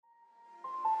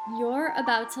You're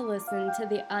about to listen to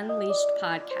the Unleashed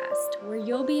podcast, where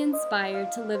you'll be inspired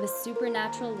to live a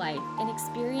supernatural life and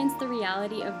experience the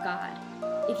reality of God.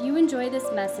 If you enjoy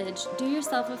this message, do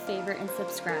yourself a favor and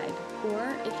subscribe.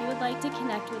 Or if you would like to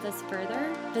connect with us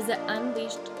further, visit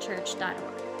unleashedchurch.org.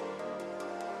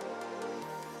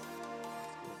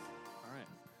 All right.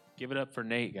 Give it up for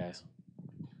Nate, guys.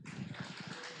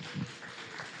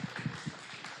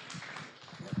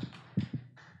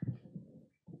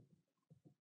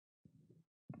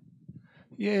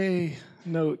 Yay,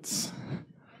 notes.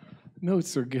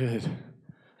 Notes are good.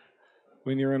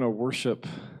 When you're in a worship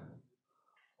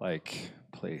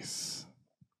place.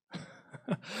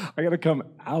 I gotta come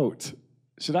out.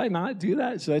 Should I not do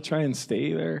that? Should I try and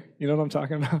stay there? You know what I'm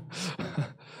talking about?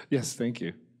 Yes, thank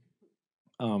you.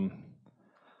 I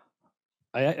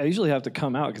usually have to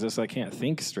come out because I can't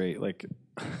think straight.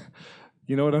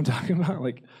 You know what I'm talking about?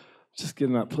 Just get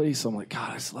in that place. I'm like, God,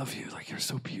 I just love you. You're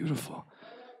so beautiful.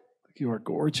 You are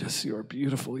gorgeous. You are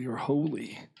beautiful. You are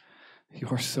holy. You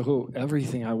are so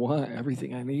everything I want,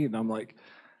 everything I need. And I'm like,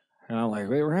 wait,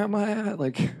 where am I at?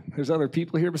 There's other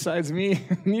people here besides me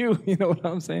and you. You know what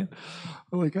I'm saying?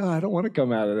 I'm like, I don't want to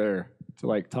come out of there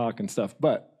to talk and stuff.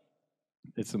 But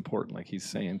it's important, like he's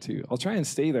saying too. I'll try and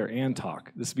stay there and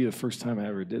talk. This will be the first time I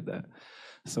ever did that.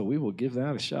 So we will give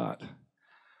that a shot.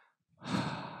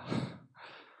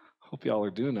 Hope y'all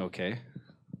are doing okay.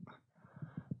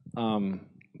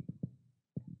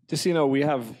 Just so you know, we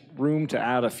have room to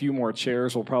add a few more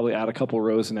chairs. We'll probably add a couple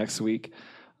rows next week.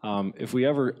 If we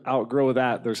ever outgrow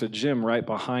that, there's a gym right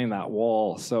behind that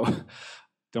wall. So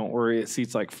don't worry, it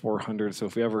seats 400. So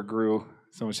if we ever grew,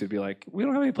 someone should be like, we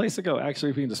don't have any place to go.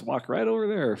 Actually, we can just walk right over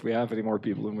there if we have any more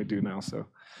people than we do now. So,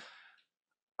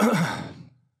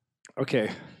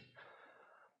 okay.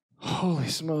 Holy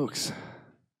smokes.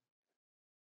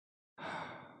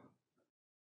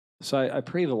 So I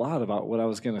prayed a lot about what I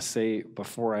was going to say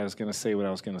before I was going to say what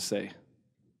I was going to say.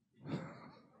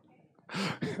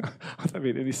 If that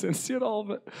made any sense to you at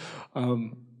all,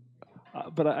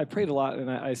 but I prayed a lot,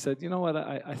 and I said, you know what,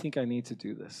 I think I need to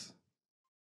do this.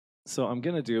 So I'm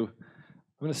going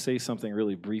to say something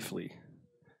really briefly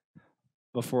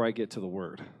before I get to the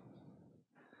word.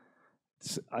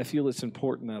 I feel it's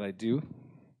important that I do,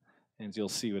 and you'll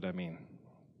see what I mean.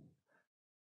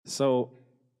 So,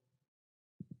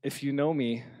 if you know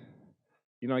me,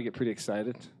 you know I get pretty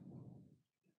excited.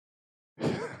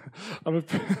 I'm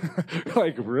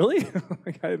really?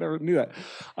 I never knew that.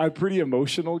 I'm a pretty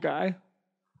emotional guy.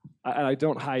 I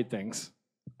don't hide things.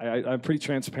 I'm pretty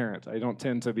transparent. I don't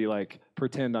tend to be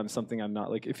pretend I'm something I'm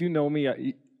not. If you know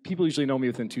me, people usually know me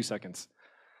within 2 seconds.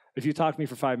 If you talk to me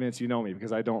for 5 minutes, you know me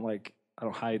because I don't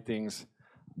hide things.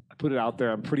 I put it out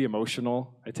there. I'm pretty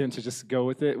emotional. I tend to just go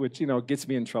with it, which, gets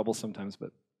me in trouble sometimes,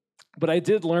 But I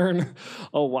did learn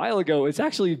a while ago, it's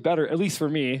actually better, at least for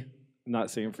me, I'm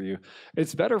not saying for you,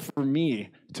 it's better for me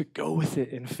to go with it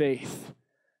in faith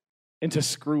and to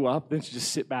screw up than to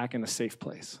just sit back in a safe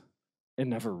place and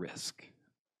never risk.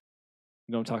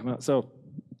 You know what I'm talking about? So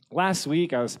last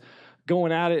week I was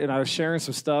going at it and I was sharing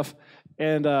some stuff,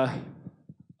 and I'll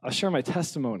share my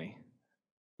testimony.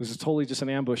 It was totally just an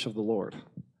ambush of the Lord.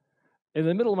 In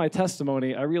the middle of my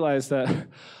testimony, I realized that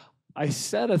I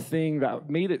said a thing that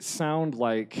made it sound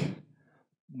like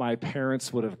my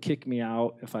parents would have kicked me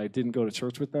out if I didn't go to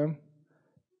church with them.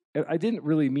 And I didn't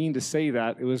really mean to say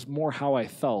that. It was more how I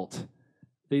felt.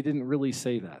 They didn't really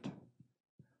say that.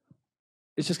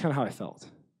 It's just kind of how I felt.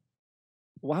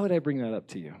 Why would I bring that up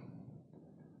to you?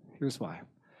 Here's why.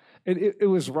 It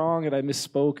was wrong, and I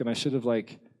misspoke, and I should have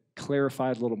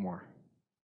clarified a little more.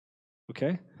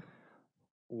 Okay?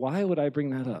 Why would I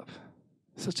bring that up?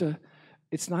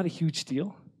 It's not a huge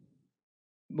deal.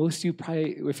 Most of you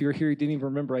probably, if you're here, you didn't even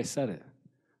remember I said it.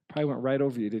 Probably went right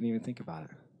over you, didn't even think about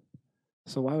it.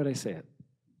 So why would I say it?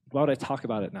 Why would I talk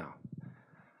about it now?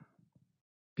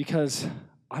 Because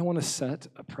I want to set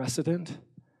a precedent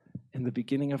in the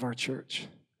beginning of our church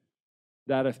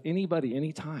that if anybody,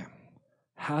 anytime,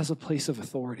 has a place of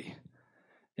authority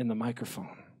in the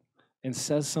microphone and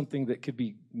says something that could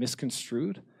be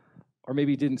misconstrued, or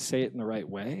maybe didn't say it in the right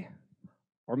way,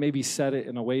 or maybe said it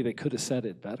in a way they could have said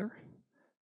it better,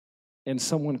 and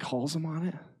someone calls them on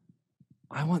it,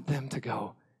 I want them to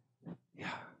go,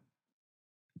 yeah,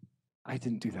 I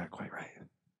didn't do that quite right.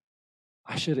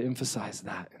 I should have emphasized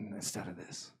that instead of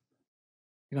this.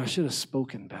 I should have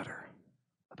spoken better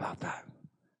about that.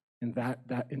 And do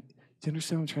you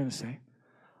understand what I'm trying to say?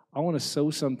 I want to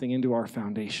sow something into our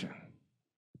foundation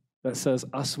that says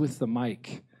us with the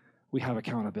mic, we have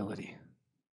accountability.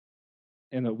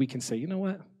 And that we can say, you know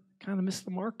what? Kind of missed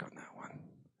the mark on that one.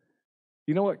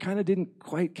 you know what, kind of didn't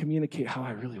quite communicate how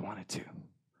I really wanted to. Do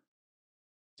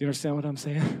you understand what I'm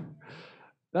saying?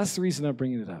 That's the reason I'm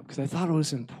bringing it up, because I thought it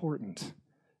was important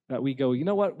that we go, you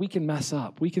know what, we can mess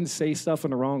up. We can say stuff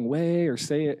in the wrong way or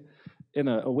say it in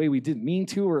a way we didn't mean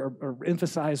to or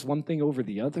emphasize one thing over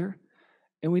the other.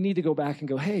 And we need to go back and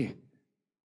go, hey,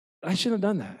 I shouldn't have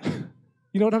done that.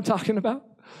 You know what I'm talking about?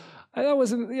 I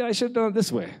should have done it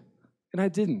this way. And I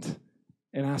didn't.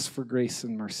 And ask for grace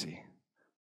and mercy.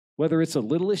 Whether it's a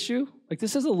little issue, like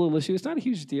this is a little issue, it's not a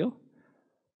huge deal.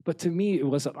 But to me, it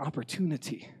was an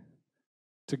opportunity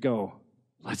to go,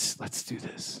 let's do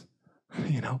this.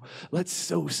 Let's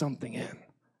sew something in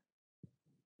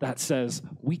that says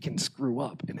we can screw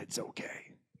up and it's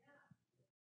okay.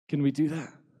 Can we do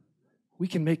that? We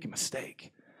can make a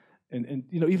mistake. And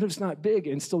even if it's not big,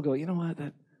 and still go, you know what,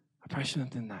 I probably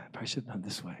shouldn't have done that. I probably should have done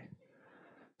this way.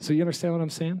 So you understand what I'm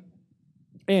saying?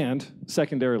 And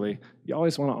secondarily, you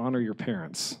always want to honor your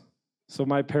parents. So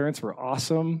my parents were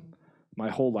awesome my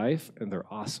whole life, and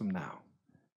they're awesome now.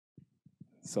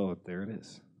 So there it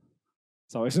is.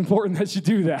 It's always important that you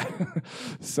do that.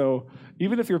 So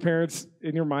even if your parents,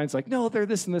 in your mind's like, no, they're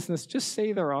this and this and this, just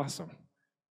say they're awesome.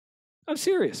 I'm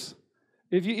serious.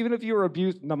 Even if you were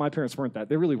abused, no, my parents weren't that.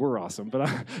 They really were awesome,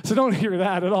 so don't hear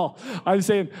that at all. I'm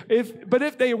saying,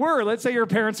 if they were, let's say your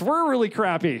parents were really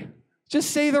crappy,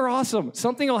 just say they're awesome.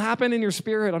 Something will happen in your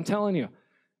spirit, I'm telling you.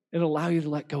 It'll allow you to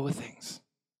let go of things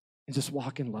and just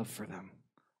walk in love for them.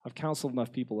 I've counseled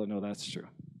enough people to know that's true.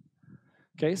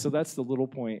 Okay, so that's the little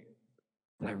point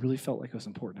that I really felt like it was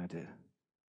important I did.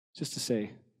 Just to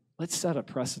say, let's set a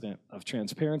precedent of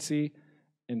transparency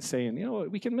and saying, you know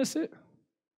what, we can miss it.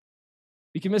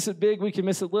 We can miss it big, we can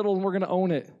miss it little, and we're going to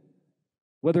own it.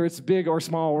 Whether it's big or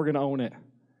small, we're going to own it.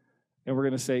 And we're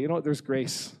going to say, you know what, there's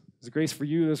grace. There's grace for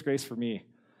you, there's grace for me.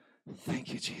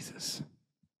 Thank you, Jesus.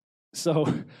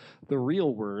 So the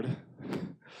real word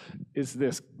is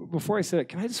this. Before I say it,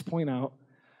 can I just point out,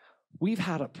 we've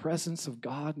had a presence of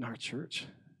God in our church.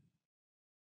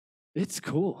 It's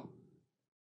cool.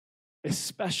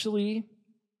 Especially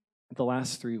the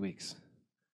last 3 weeks.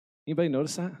 Anybody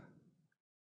notice that?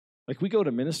 Like, we go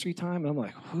to ministry time, and I'm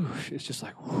like, whoosh, it's just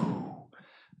like, whoo.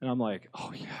 And I'm like,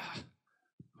 oh,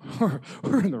 yeah,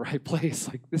 we're in the right place.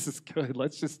 Like, this is good.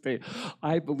 Let's just stay.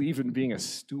 I believe in being a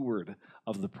steward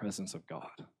of the presence of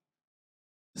God.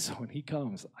 So when he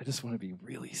comes, I just want to be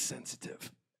really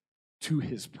sensitive to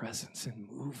his presence and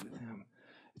move with him.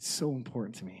 It's so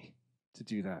important to me to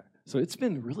do that. So it's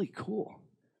been really cool.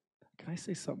 Can I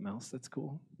say something else that's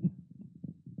cool?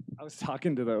 I was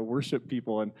talking to the worship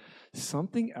people, and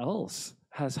something else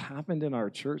has happened in our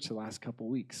church the last couple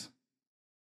weeks.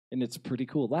 And it's pretty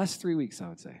cool. Last 3 weeks, I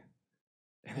would say.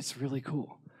 And it's really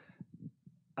cool.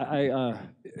 How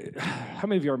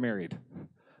many of you are married?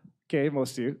 Okay,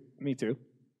 most of you. Me too.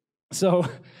 So,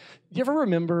 you ever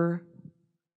remember,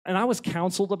 and I was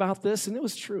counseled about this, and it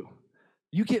was true.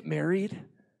 You get married,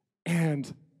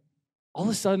 and all of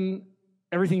a sudden,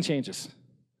 everything changes.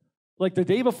 Like the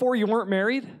day before you weren't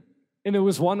married, and it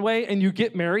was one way, and you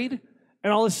get married,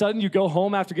 and all of a sudden you go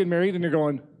home after getting married, and you're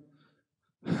going,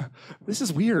 this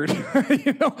is weird.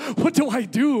 What do I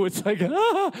do? It's like,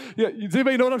 Yeah, does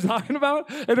anybody know what I'm talking about?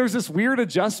 And there's this weird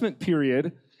adjustment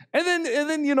period. And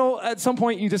then at some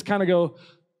point you just kind of go,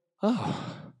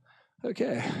 oh,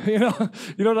 okay. You know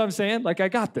what I'm saying? Like, I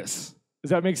got this. Does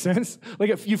that make sense?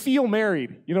 Like, if you feel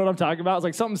married, you know what I'm talking about? It's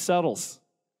like something settles.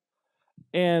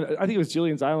 And I think it was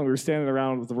Jillian's Island. We were standing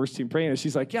around with the worship team praying, and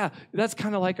she's like, yeah, that's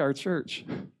kind of like our church.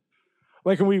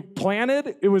 Like, when we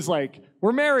planted, it was like,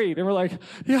 we're married. And we're like,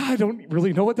 yeah, I don't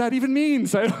really know what that even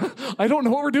means. I don't know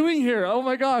what we're doing here. Oh,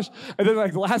 my gosh. And then,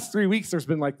 like, the last 3 weeks, there's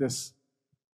been like this.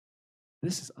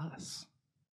 This is us.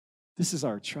 This is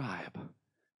our tribe.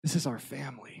 This is our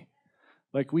family.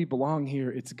 Like, we belong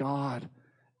here. It's God,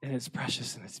 and it's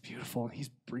precious, and it's beautiful, and he's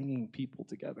bringing people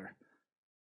together.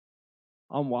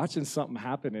 I'm watching something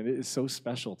happen, and it is so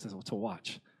special to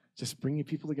watch. Just bringing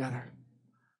people together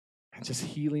and just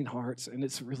healing hearts, and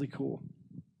it's really cool.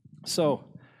 So,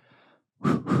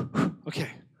 okay,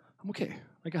 I'm okay.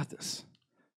 I got this.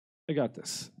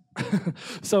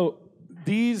 So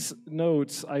these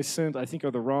notes I sent, I think,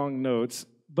 are the wrong notes,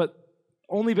 but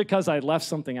only because I left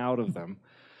something out of them.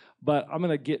 But I'm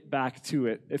going to get back to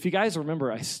it. If you guys remember,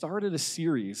 I started a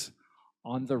series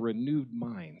on the renewed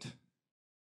mind.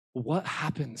 What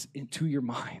happens into your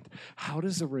mind? How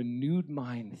does a renewed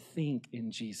mind think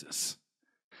in Jesus?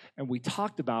 And we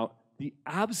talked about the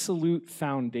absolute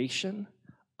foundation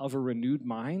of a renewed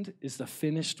mind is the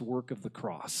finished work of the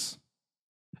cross.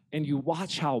 And you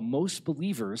watch how most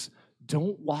believers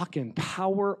don't walk in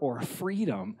power or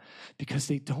freedom because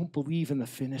they don't believe in the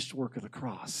finished work of the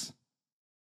cross.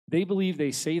 They believe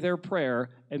they say their prayer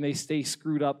and they stay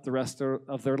screwed up the rest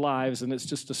of their lives, and it's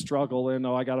just a struggle, and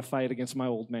I got to fight against my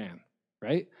old man,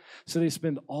 right? So they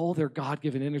spend all their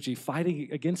God-given energy fighting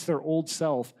against their old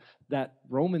self that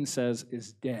Romans says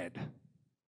is dead.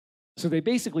 So they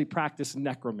basically practice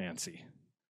necromancy.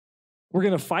 We're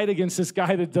going to fight against this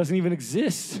guy that doesn't even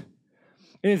exist.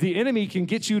 And if the enemy can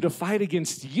get you to fight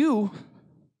against you,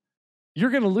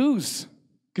 you're going to lose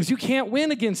because you can't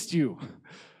win against you.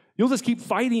 You'll just keep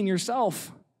fighting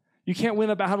yourself. You can't win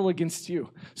a battle against you.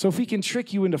 So if he can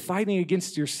trick you into fighting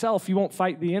against yourself, you won't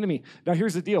fight the enemy. Now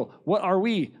here's the deal. What are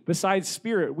we besides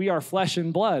spirit? We are flesh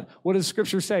and blood. What does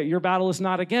Scripture say? Your battle is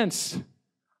not against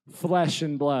flesh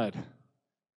and blood.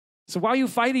 So why are you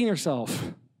fighting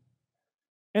yourself?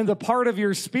 And the part of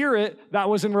your spirit that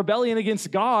was in rebellion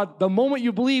against God, the moment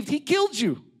you believed, he killed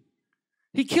you.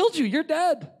 He killed you. You're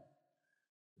dead.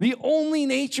 The only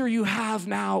nature you have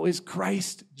now is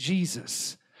Christ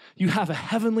Jesus. You have a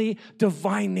heavenly,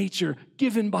 divine nature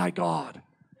given by God.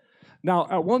 Now,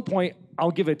 at one point,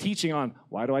 I'll give a teaching on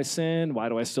why do I sin? Why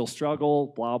do I still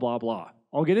struggle? Blah, blah, blah.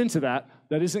 I'll get into that.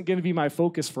 That isn't going to be my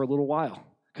focus for a little while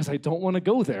because I don't want to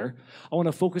go there. I want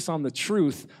to focus on the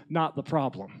truth, not the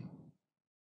problem.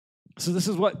 So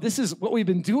this is what we've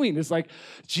been doing. Is like,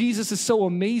 Jesus is so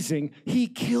amazing. He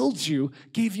killed you,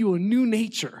 gave you a new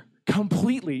nature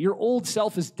completely. Your old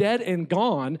self is dead and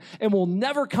gone and will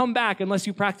never come back unless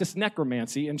you practice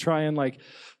necromancy and try and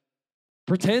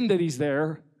pretend that he's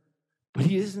there, but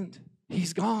he isn't.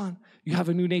 He's gone. You have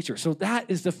a new nature. So that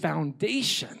is the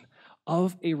foundation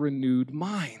of a renewed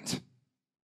mind.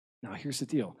 Now, here's the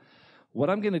deal. What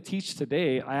I'm going to teach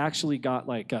today, I actually got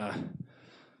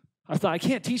I thought, I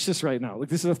can't teach this right now.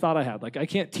 This is a thought I had. I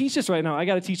can't teach this right now. I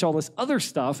got to teach all this other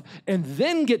stuff and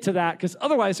then get to that because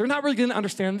otherwise they're not really going to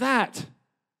understand that.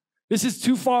 This is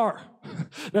too far.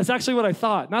 That's actually what I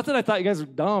thought. Not that I thought you guys were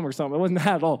dumb or something. It wasn't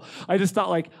that at all. I just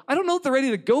thought I don't know if they're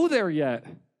ready to go there yet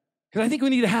because I think we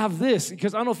need to have this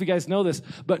because I don't know if you guys know this,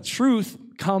 but truth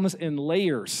comes in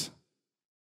layers.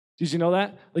 Did you know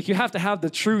that? You have to have the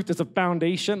truth as a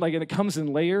foundation, and it comes in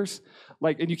layers,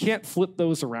 and you can't flip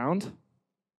those around.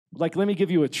 Let me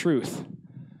give you a truth.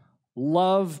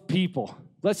 Love people.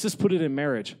 Let's just put it in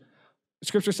marriage.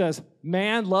 Scripture says,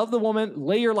 man, love the woman,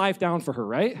 lay your life down for her,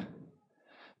 right?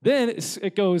 Then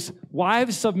it goes,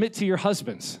 wives, submit to your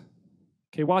husbands.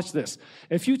 Okay, watch this.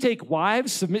 If you take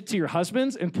wives, submit to your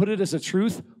husbands, and put it as a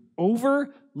truth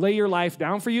over, lay your life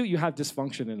down for you, you have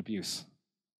dysfunction and abuse.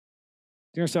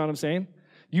 Do you understand what I'm saying?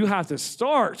 You have to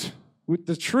start with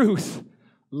the truth.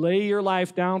 Lay your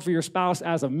life down for your spouse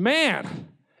as a man.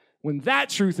 When that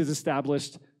truth is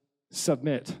established,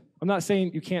 submit. I'm not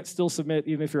saying you can't still submit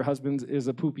even if your husband is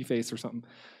a poopy face or something.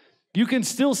 You can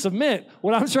still submit.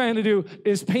 What I'm trying to do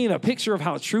is paint a picture of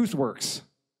how truth works.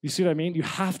 You see what I mean? You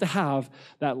have to have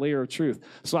that layer of truth.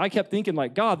 So I kept thinking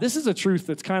God, this is a truth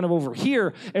that's kind of over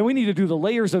here, and we need to do the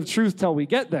layers of truth till we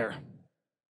get there.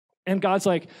 And God's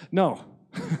like, no.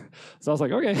 So I was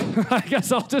like, okay, I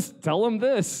guess I'll just tell him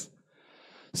this.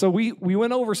 So we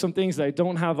went over some things that I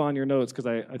don't have on your notes because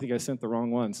I think I sent the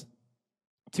wrong ones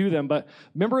to them. But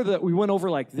remember that we went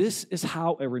over this is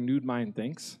how a renewed mind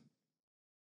thinks.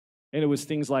 And it was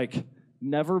things like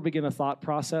never begin a thought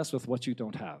process with what you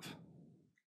don't have.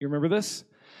 You remember this?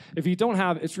 If you don't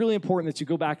have, it's really important that you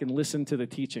go back and listen to the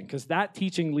teaching because that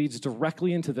teaching leads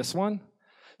directly into this one.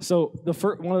 So the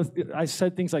first one, I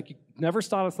said things like never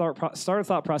start a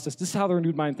thought process. This is how the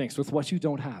renewed mind thinks with what you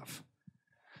don't have.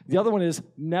 The other one is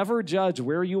never judge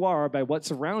where you are by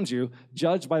what's around you.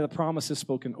 Judge by the promises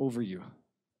spoken over you.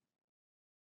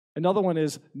 Another one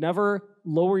is never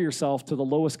lower yourself to the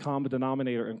lowest common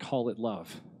denominator and call it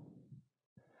love.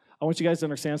 I want you guys to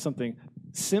understand something.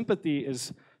 Sympathy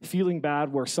is feeling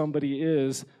bad where somebody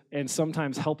is and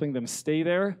sometimes helping them stay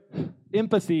there.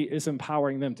 Empathy is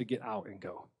empowering them to get out and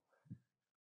go.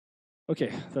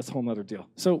 Okay, that's a whole nother deal.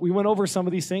 So we went over some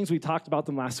of these things. We talked about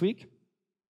them last week.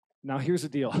 Now, here's the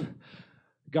deal.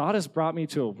 God has brought me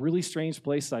to a really strange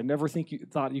place. I never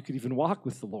thought you could even walk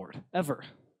with the Lord, ever.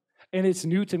 And it's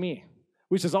new to me,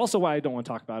 which is also why I don't want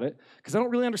to talk about it, because I don't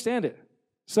really understand it.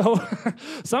 So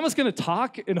I'm just going to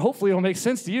talk, and hopefully it'll make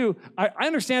sense to you. I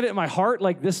understand it in my heart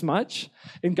this much,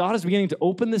 and God is beginning to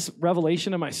open this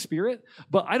revelation in my spirit,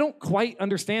 but I don't quite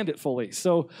understand it fully.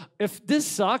 So if this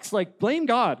sucks, blame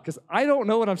God, because I don't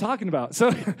know what I'm talking about.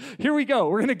 So here we go.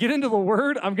 We're going to get into the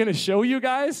Word. I'm going to show you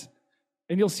guys,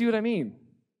 and you'll see what I mean.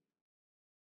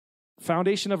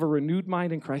 Foundation of a renewed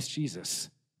mind in Christ Jesus.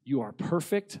 You are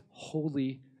perfect,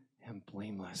 holy, and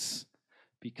blameless.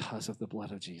 because of the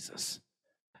blood of Jesus.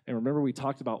 And remember, we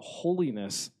talked about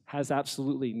holiness has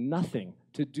absolutely nothing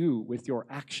to do with your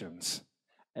actions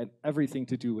and everything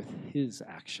to do with his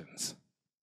actions.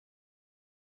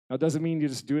 Now, it doesn't mean you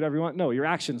just do whatever you want. No, your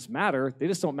actions matter. They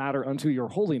just don't matter unto your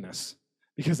holiness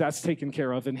because that's taken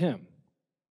care of in him.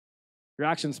 Your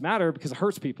actions matter because it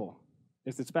hurts people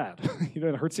if it's bad.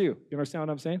 It hurts you. You understand what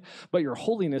I'm saying? But your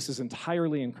holiness is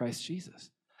entirely in Christ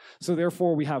Jesus. So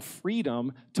therefore, we have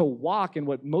freedom to walk in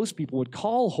what most people would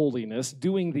call holiness,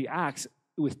 doing the acts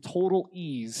with total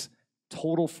ease,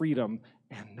 total freedom,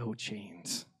 and no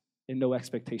chains, and no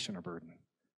expectation or burden. Does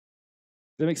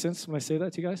that make sense when I say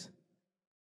that to you guys?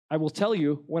 I will tell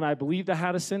you, when I believed I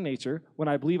had a sin nature, when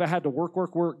I believe I had to work,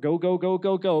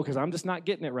 go, because I'm just not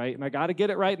getting it right, and I got to get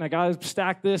it right, and I got to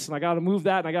stack this, and I got to move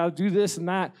that, and I got to do this and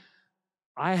that.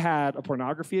 I had a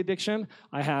pornography addiction.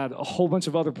 I had a whole bunch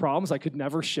of other problems I could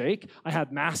never shake. I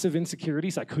had massive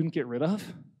insecurities I couldn't get rid of.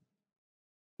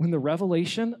 When the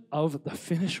revelation of the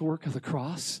finished work of the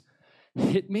cross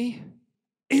hit me,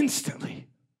 instantly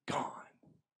gone.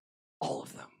 All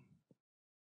of them.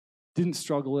 Didn't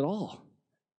struggle at all.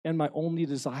 And my only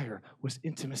desire was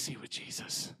intimacy with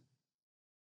Jesus.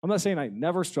 I'm not saying I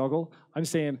never struggle. I'm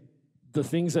saying the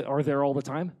things that are there all the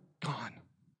time, gone.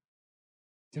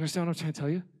 Do you understand what I'm trying to tell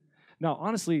you? Now,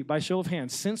 honestly, by show of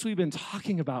hands, since we've been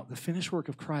talking about the finished work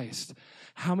of Christ,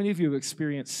 how many of you have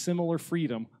experienced similar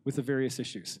freedom with the various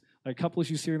issues? Like a couple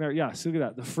issues here and there. Yeah, so look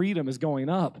at that. The freedom is going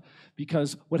up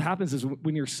because what happens is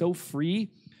when you're so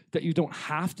free that you don't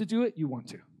have to do it, you want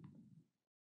to.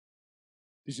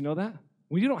 Did you know that?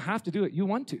 When you don't have to do it, you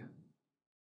want to.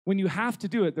 When you have to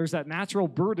do it, there's that natural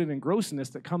burden and grossness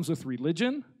that comes with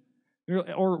religion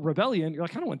or rebellion. You're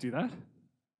like, I don't want to do that.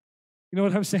 You know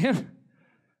what I'm saying?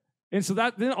 And so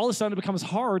that then all of a sudden it becomes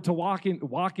hard to walk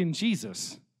in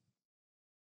Jesus.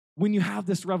 When you have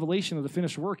this revelation of the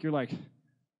finished work, you're like,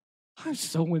 I'm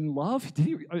so in love.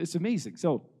 It's amazing.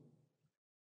 So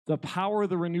the power of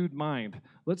the renewed mind.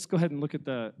 Let's go ahead and look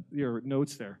at your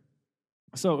notes there.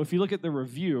 So if you look at the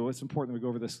review, it's important that we go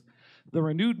over this. The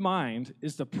renewed mind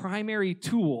is the primary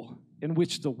tool in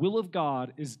which the will of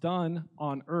God is done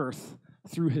on earth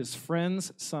through his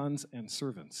friends, sons, and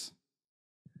servants.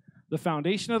 The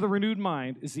foundation of the renewed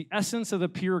mind is the essence of the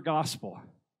pure gospel.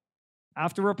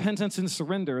 After repentance and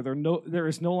surrender, there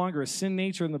is no longer a sin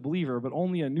nature in the believer, but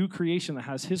only a new creation that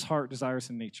has his heart, desires,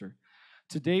 and nature.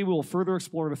 Today, we'll further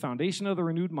explore the foundation of the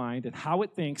renewed mind and how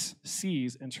it thinks,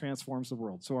 sees, and transforms the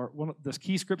world. So the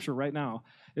key scripture right now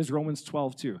is Romans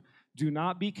 12:2. Do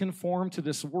not be conformed to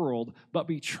this world, but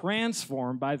be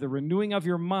transformed by the renewing of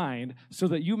your mind so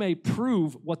that you may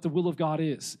prove what the will of God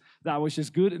is, that which is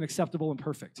good and acceptable and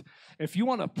perfect. If you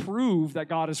want to prove that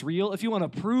God is real, if you want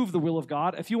to prove the will of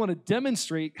God, if you want to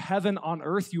demonstrate heaven on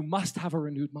earth, you must have a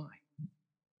renewed mind.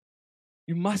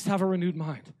 You must have a renewed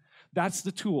mind. That's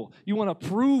the tool. You want to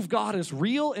prove God is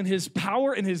real and his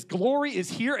power and his glory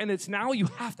is here and it's now, you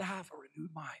have to have a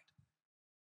renewed mind.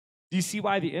 Do you see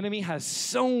why the enemy has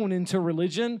sown into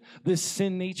religion this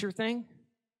sin nature thing?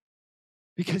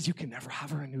 Because you can never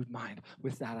have a renewed mind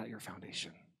with that at your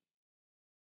foundation.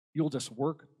 You'll just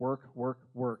work,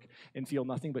 and feel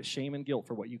nothing but shame and guilt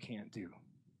for what you can't do. You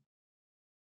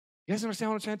guys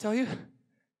understand what I'm trying to tell you?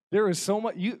 There is so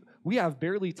much, we have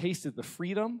barely tasted the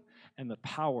freedom and the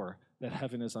power that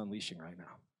heaven is unleashing right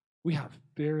now. We have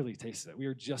barely tasted it. We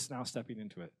are just now stepping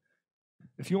into it.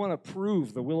 If you want to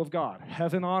prove the will of God,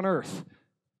 heaven on earth,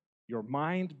 your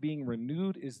mind being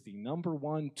renewed is the number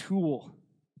one tool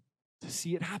to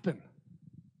see it happen.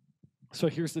 So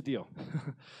here's the deal.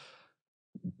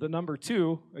 The number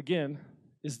two, again,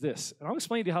 is this. And I'll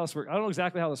explain to you how this works. I don't know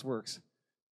exactly how this works,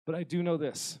 but I do know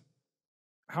this.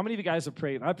 How many of you guys have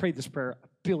prayed? I've prayed this prayer a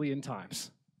billion times.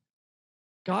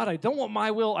 God, I don't want my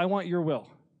will, I want your will.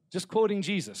 Just quoting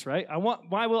Jesus, right? I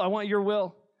want my will, I want your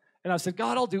will. And I said,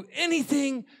 God, I'll do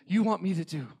anything you want me to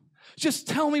do. Just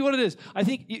tell me what it is. I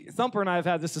think Thumper and I have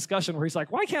had this discussion where he's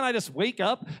like, why can't I just wake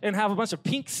up and have a bunch of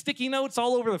pink sticky notes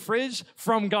all over the fridge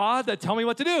from God that tell me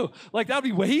what to do? Like, that would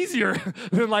be way easier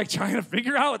than like trying to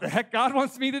figure out what the heck God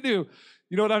wants me to do.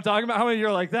 You know what I'm talking about? How many of you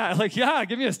are like that? Like, yeah,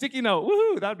 give me a sticky note.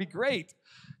 Woohoo, that'd be great.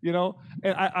 You know,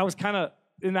 and I was kind of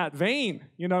in that vein,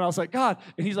 you know, and I was like, God,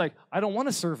 and he's like, I don't want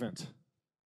a servant.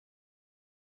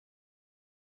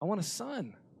 I want a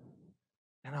son.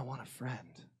 And I want a friend.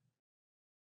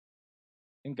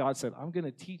 And God said, I'm going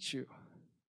to teach you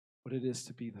what it is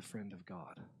to be the friend of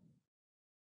God.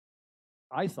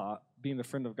 I thought being the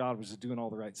friend of God was just doing all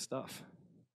the right stuff.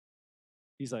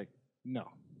 He's like, no.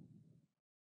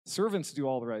 Servants do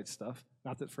all the right stuff.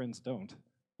 Not that friends don't.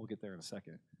 We'll get there in a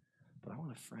second. But I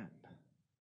want a friend.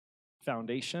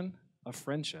 Foundation, of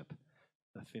friendship,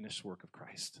 the finished work of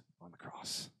Christ on the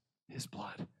cross. His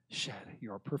blood shed.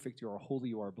 You are perfect, you are holy,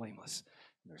 you are blameless.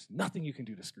 And there's nothing you can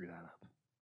do to screw that up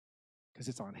because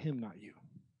it's on him, not you.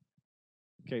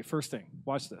 Okay, first thing,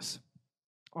 watch this.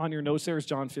 On your notes there is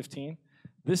John 15.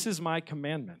 This is my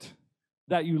commandment,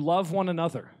 that you love one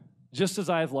another, just as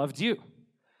I have loved you.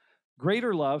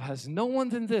 Greater love has no one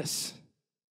than this,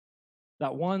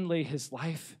 that one lay his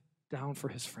life down for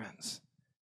his friends.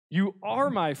 You are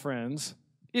my friends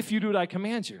if you do what I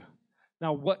command you.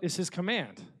 Now, what is his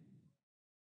command?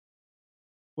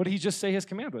 What did he just say his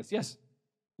command was? Yes,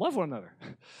 love one another.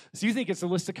 So you think it's a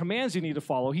list of commands you need to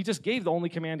follow. He just gave the only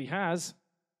command he has.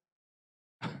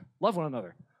 Love one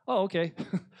another. Oh, okay.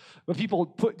 But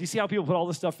do you see how people put all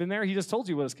this stuff in there? He just told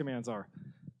you what his commands are.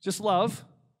 Just love,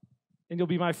 and you'll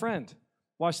be my friend.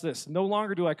 Watch this. No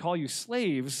longer do I call you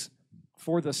slaves,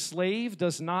 for the slave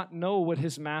does not know what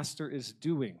his master is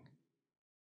doing.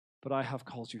 But I have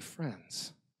called you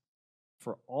friends.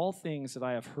 For all things that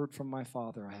I have heard from my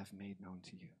Father, I have made known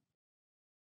to you.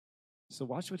 So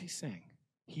watch what he's saying.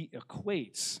 He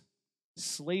equates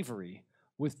slavery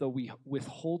with the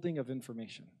withholding of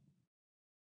information.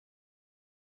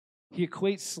 He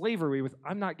equates slavery with,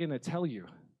 I'm not going to tell you.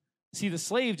 See, the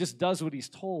slave just does what he's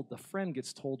told. The friend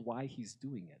gets told why he's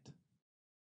doing it.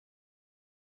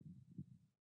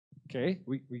 Okay,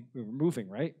 we're moving,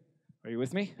 right? Are you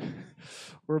with me?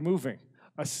 We're moving.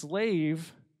 A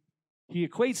slave, he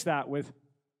equates that with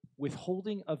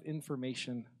withholding of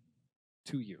information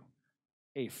to you.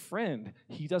 A friend,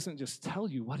 he doesn't just tell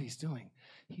you what he's doing.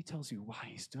 He tells you why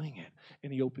he's doing it.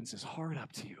 And he opens his heart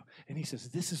up to you. And he says,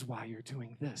 this is why you're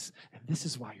doing this. And this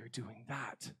is why you're doing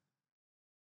that.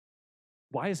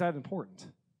 Why is that important?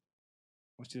 I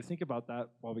want you to think about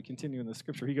that while we continue in the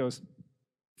scripture. He goes,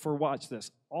 for watch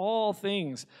this. All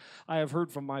things I have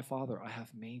heard from my Father, I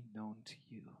have made known to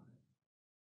you.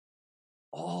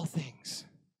 All things.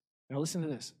 Now listen to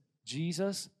this.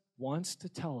 Jesus wants to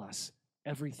tell us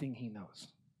everything he knows.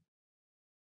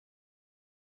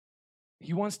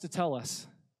 He wants to tell us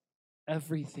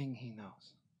everything he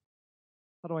knows.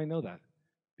 How do I know that?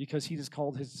 Because he just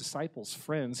called his disciples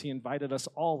friends. He invited us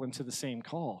all into the same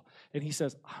call. And he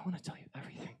says, I want to tell you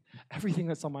everything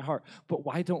that's on my heart. But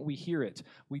why don't we hear it?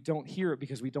 We don't hear it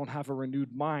because we don't have a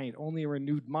renewed mind. Only a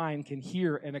renewed mind can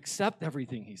hear and accept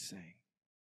everything he's saying.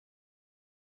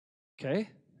 Okay?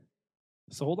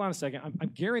 So hold on a second. I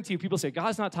guarantee you, people say,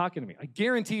 God's not talking to me. I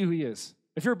guarantee you he is.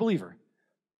 If you're a believer,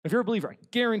 I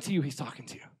guarantee you he's talking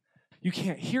to you. You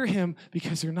can't hear him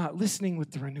because you're not listening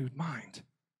with the renewed mind.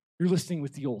 You're listening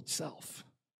with the old self.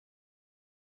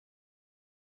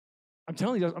 I'm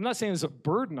telling you, I'm not saying there's a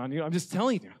burden on you. I'm just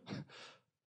telling you.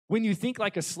 When you think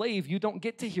like a slave, you don't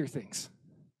get to hear things.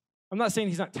 I'm not saying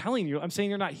he's not telling you. I'm saying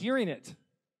you're not hearing it.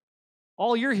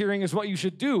 All you're hearing is what you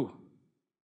should do,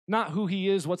 not who he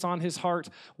is, what's on his heart,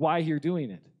 why you're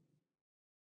doing it.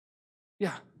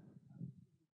 Yeah.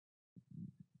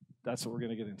 That's what we're going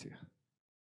to get into.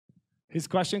 His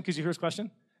question, could you hear his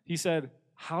question? He said,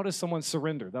 how does someone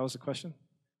surrender? That was the question.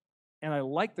 And I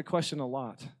like the question a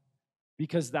lot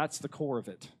because that's the core of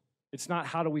it. It's not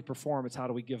how do we perform, it's how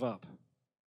do we give up.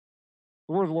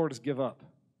 The word of the Lord is give up.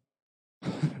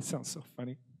 That sounds so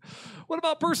funny. What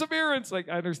about perseverance? Like,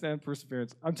 I understand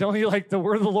perseverance. I'm telling you, like, the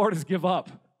word of the Lord is give up.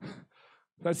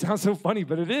 That sounds so funny,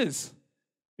 but it is.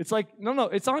 It's like, no,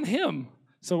 it's on him.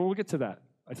 So we'll get to that.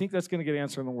 I think that's going to get an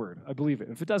answer in the word. I believe it.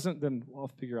 If it doesn't, then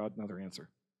I'll figure out another answer.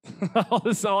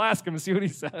 I'll ask him and see what he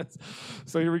says.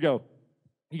 So here we go.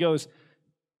 He goes,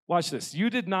 watch this. You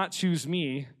did not choose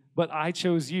me, but I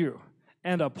chose you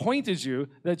and appointed you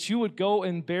that you would go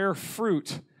and bear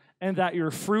fruit and that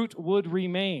your fruit would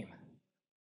remain.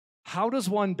 How does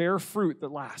one bear fruit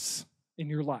that lasts in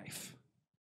your life?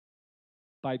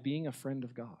 By being a friend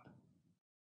of God.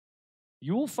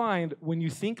 You will find when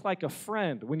you think like a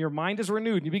friend, when your mind is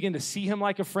renewed, and you begin to see him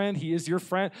like a friend, he is your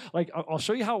friend. Like, I'll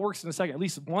show you how it works in a second. At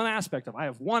least one aspect of it. I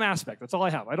have one aspect. That's all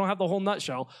I have. I don't have the whole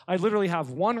nutshell. I literally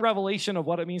have one revelation of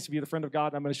what it means to be the friend of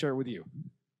God, and I'm going to share it with you.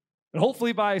 And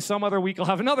hopefully by some other week, I'll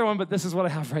have another one, but this is what I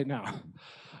have right now.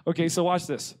 Okay, so watch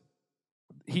this.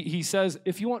 He says,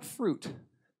 if you want fruit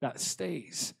that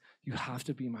stays, you have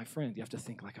to be my friend. You have to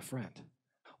think like a friend.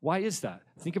 Why is that?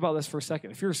 Think about this for a second.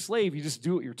 If you're a slave, you just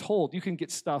do what you're told. You can get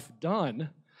stuff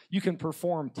done. You can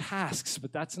perform tasks,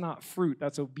 but that's not fruit.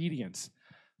 That's obedience.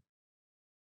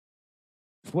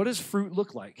 What does fruit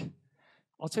look like?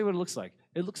 I'll tell you what it looks like.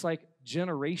 It looks like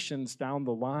generations down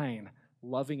the line,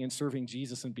 loving and serving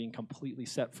Jesus and being completely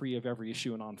set free of every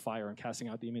issue and on fire and casting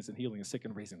out demons and healing the sick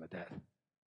and raising the dead.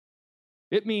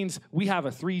 It means we have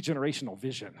a 3-generational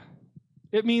vision.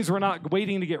 It means we're not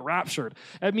waiting to get raptured.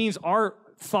 It means our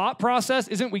thought process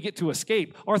isn't we get to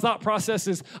escape. Our thought process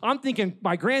is, I'm thinking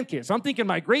my grandkids. I'm thinking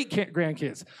my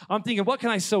great-grandkids. I'm thinking, what can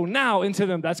I sow now into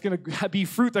them that's going to be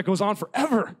fruit that goes on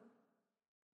forever?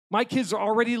 My kids are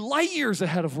already light years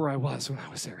ahead of where I was when I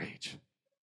was their age.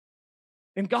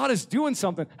 And God is doing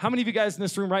something. How many of you guys in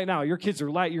this room right now, your kids are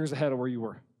light years ahead of where you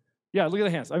were? Yeah, look at the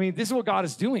hands. I mean, this is what God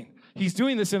is doing. He's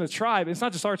doing this in a tribe. It's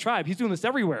not just our tribe. He's doing this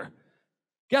everywhere.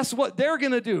 Guess what they're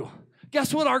going to do?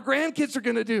 Guess what our grandkids are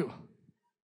going to do?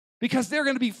 Because they're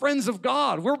going to be friends of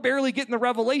God. We're barely getting the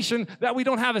revelation that we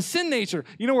don't have a sin nature.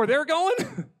 You know where they're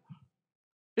going?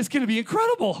 It's going to be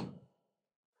incredible.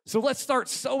 So let's start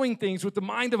sowing things with the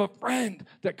mind of a friend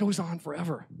that goes on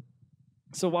forever.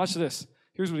 So watch this.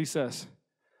 Here's what he says.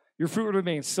 Your fruit will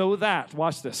remain so that,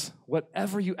 watch this,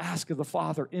 whatever you ask of the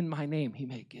Father in my name, he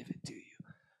may give it to you.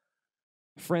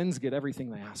 Friends get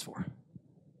everything they ask for.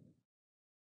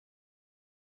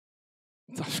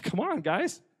 Come on,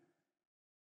 guys.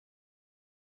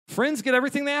 Friends get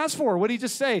everything they ask for. What did he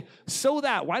just say? So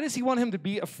that. Why does he want him to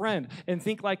be a friend and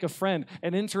think like a friend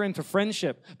and enter into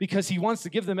friendship? Because he wants to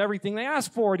give them everything they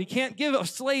ask for. And he can't give a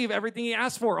slave everything he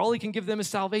asks for. All he can give them is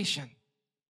salvation.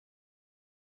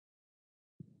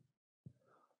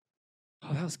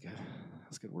 Oh, that was good. That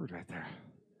was a good word right there.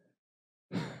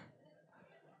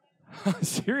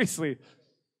 Seriously.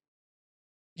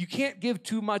 You can't give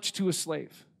too much to a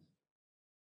slave.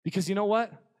 Because you know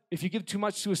what? If you give too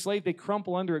much to a slave, they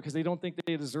crumple under it because they don't think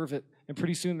they deserve it. And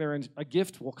pretty soon a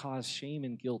gift will cause shame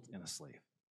and guilt in a slave.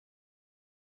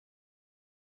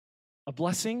 A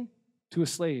blessing to a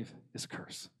slave is a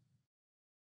curse.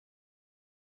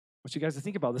 I want you guys to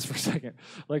think about this for a second.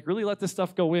 Like, really let this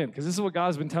stuff go in, because this is what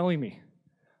God's been telling me.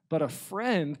 But a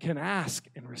friend can ask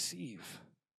and receive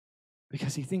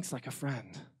because he thinks like a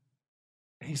friend.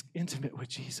 And he's intimate with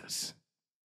Jesus.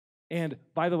 And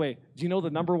by the way, do you know the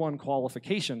number one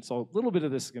qualification? So a little bit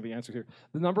of this is going to be answered here.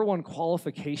 The number one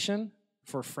qualification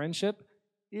for friendship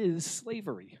is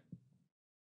slavery.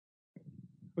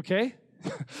 Okay?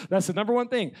 That's the number one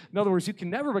thing. In other words, you can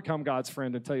never become God's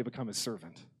friend until you become his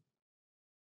servant.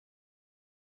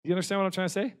 You understand what I'm trying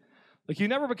to say? Like, you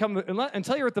never become,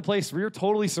 until you're at the place where you're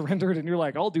totally surrendered and you're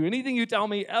like, I'll do anything you tell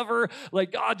me ever.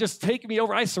 Like, God, just take me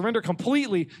over. I surrender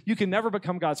completely. You can never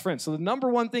become God's friend. So the number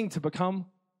one thing to become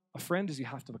a friend is you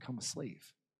have to become a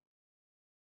slave.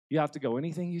 You have to go,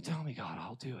 anything you tell me, God,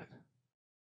 I'll do it,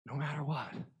 no matter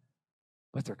what.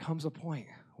 But there comes a point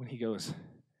when he goes,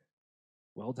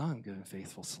 well done, good and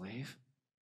faithful slave.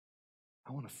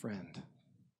 I want a friend.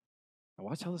 Now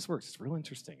watch how this works. It's real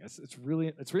interesting. It's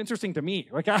really interesting to me.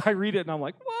 Like, I read it and I'm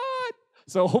like, what?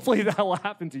 So hopefully that will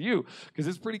happen to you, because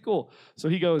it's pretty cool. So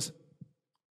he goes,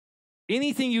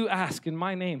 anything you ask in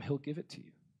my name, he'll give it to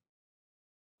you.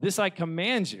 This I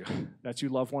command you, that you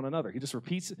love one another. He just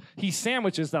repeats, he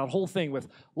sandwiches that whole thing with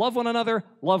love one another,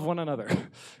 love one another.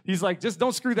 He's like, just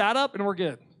don't screw that up and we're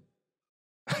good.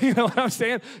 You know what I'm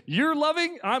saying? You're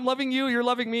loving, I'm loving you, you're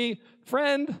loving me.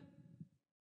 Friend.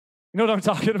 You know what I'm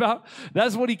talking about?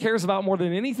 That's what he cares about more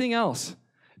than anything else,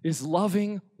 is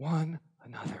loving one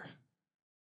another.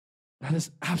 That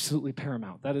is absolutely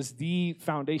paramount. That is the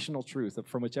foundational truth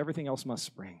from which everything else must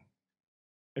spring.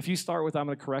 If you start with, I'm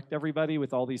going to correct everybody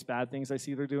with all these bad things I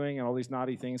see they're doing and all these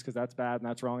naughty things because that's bad and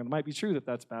that's wrong, and it might be true that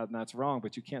that's bad and that's wrong,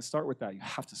 but you can't start with that. You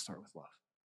have to start with love.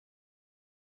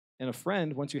 And a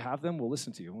friend, once you have them, will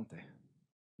listen to you, won't they?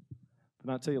 But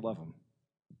not until you love them.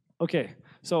 Okay,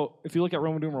 so if you look at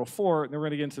Roman numeral 4, then we're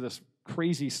going to get into this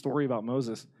crazy story about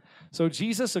Moses. So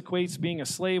Jesus equates being a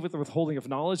slave with the withholding of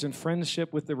knowledge and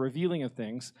friendship with the revealing of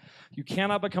things. You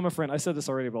cannot become a friend. I said this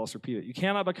already, but I'll just repeat it. You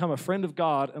cannot become a friend of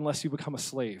God unless you become a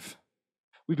slave.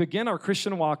 We begin our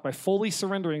Christian walk by fully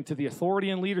surrendering to the authority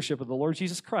and leadership of the Lord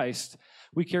Jesus Christ.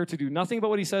 We care to do nothing but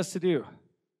what he says to do.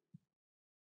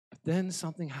 But then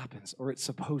something happens, or it's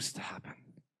supposed to happen.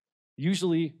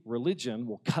 Usually, religion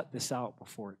will cut this out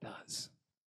before it does.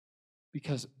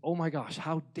 Because, oh my gosh,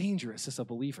 how dangerous is a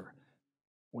believer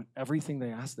when everything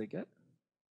they ask, they get?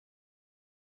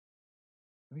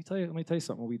 Let me tell you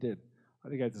something what we did. I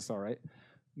think I did this all right.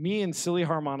 Me and Silly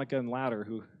Harmonica and Ladder,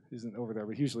 who isn't over there,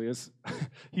 but he usually is.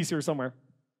 He's here somewhere.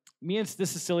 This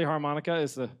is Silly Harmonica.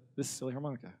 This is Silly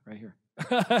Harmonica right here.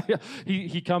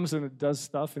 He comes and does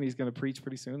stuff, and he's going to preach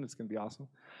pretty soon. It's going to be awesome.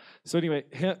 So anyway,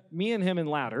 me and him and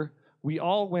Ladder, we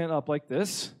all went up like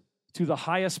this to the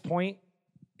highest point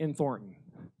in Thornton.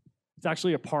 It's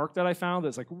actually a park that I found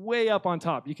that's like way up on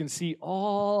top. You can see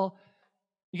literally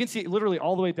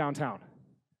all the way downtown.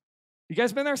 You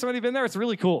guys been there? Somebody been there? It's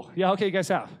really cool. Yeah, okay, you guys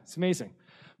have. It's amazing.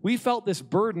 We felt this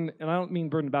burden, and I don't mean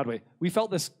burden in a bad way. We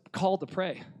felt this call to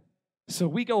pray. So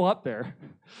we go up there.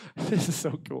 This is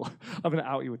so cool. I'm going to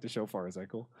out you with the shofar. Is that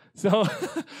cool? So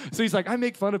he's like, I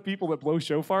make fun of people that blow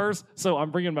shofars, so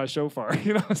I'm bringing my shofar.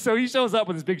 So he shows up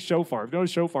with his big shofar. If you know a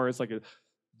shofar, it's like a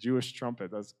Jewish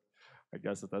trumpet. I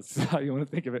guess that's how you want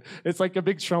to think of it. It's like a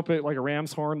big trumpet, like a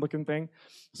ram's horn looking thing.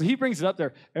 So he brings it up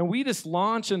there, and we just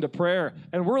launch into prayer,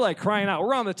 and we're like crying out.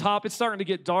 We're on the top. It's starting to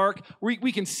get dark.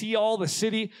 We can see all the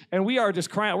city, and we are just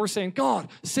crying out. We're saying, God,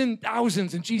 send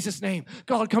thousands in Jesus' name.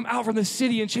 God, come out from the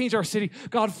city and change our city.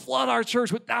 God, flood our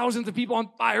church with thousands of people on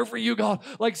fire for you, God.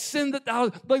 Like, send the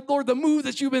thousands. Like, Lord, the move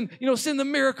that you've been, send the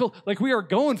miracle. Like, we are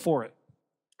going for it.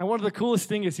 And one of the coolest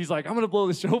things is he's like, I'm going to blow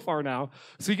the shofar now.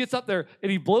 So he gets up there,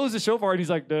 and he blows the shofar, and he's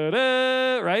like,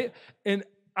 da-da, right? And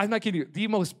I'm not kidding you, the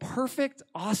most perfect,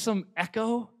 awesome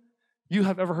echo you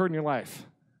have ever heard in your life.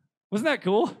 Wasn't that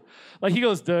cool? Like, he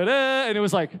goes, da-da, and it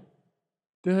was like,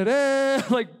 da-da,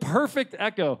 like perfect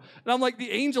echo. And I'm like,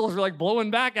 the angels are like blowing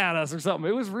back at us or something.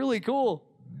 It was really cool.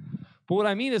 But what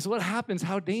I mean is, what happens,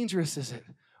 how dangerous is it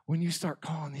when you start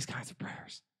calling these kinds of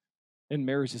prayers? And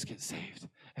marriages get saved,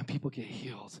 and people get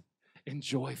healed, and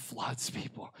joy floods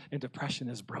people, and depression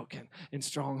is broken, and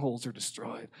strongholds are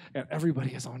destroyed, and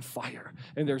everybody is on fire,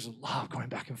 and there's love going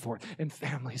back and forth, and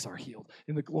families are healed,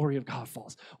 and the glory of God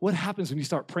falls. What happens when you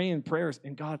start praying prayers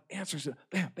and God answers it?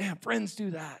 Bam, bam, friends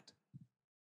do that.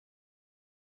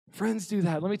 Friends do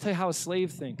that. Let me tell you how a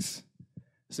slave thinks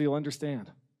so you'll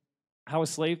understand. How a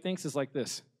slave thinks is like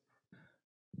this.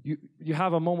 You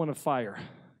have a moment of fire.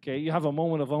 Okay, you have a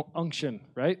moment of unction,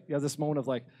 right? You have this moment of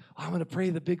like, I'm going to pray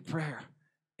the big prayer.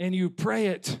 And you pray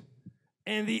it,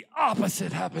 and the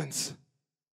opposite happens.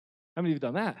 How many of you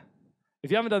have done that?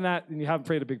 If you haven't done that, then you haven't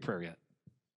prayed a big prayer yet.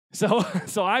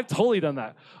 So I've totally done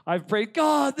that. I've prayed,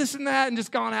 God, this and that, and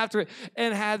just gone after it,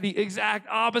 and had the exact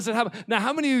opposite happen. Now,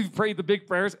 how many of you prayed the big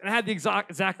prayers and had the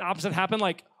exact opposite happen?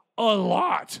 Like, a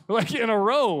lot, like in a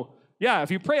row. Yeah, if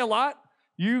you pray a lot,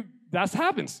 that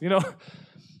happens,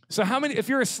 So how many, if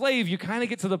you're a slave, you kind of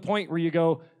get to the point where you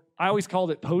go, I always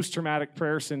called it post-traumatic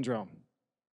prayer syndrome.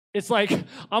 It's like,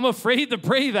 I'm afraid to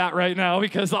pray that right now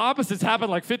because the opposites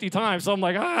happened like 50 times. So I'm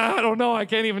like, I don't know, I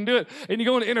can't even do it. And you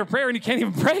go into inner prayer and you can't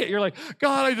even pray it. You're like,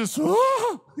 God,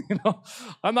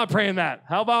 I'm not praying that.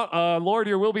 How about, Lord,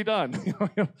 your will be done?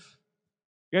 You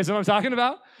guys know what I'm talking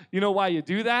about? You know why you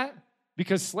do that?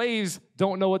 Because slaves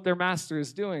don't know what their master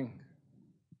is doing.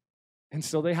 And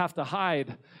so they have to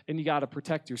hide, and you got to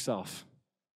protect yourself.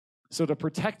 So to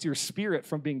protect your spirit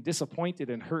from being disappointed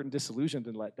and hurt and disillusioned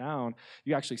and let down,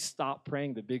 you actually stop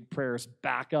praying the big prayers,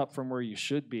 back up from where you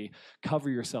should be, cover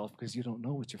yourself because you don't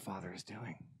know what your Father is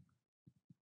doing.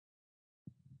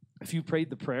 If you prayed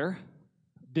the prayer,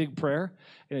 big prayer,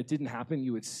 and it didn't happen,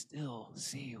 you would still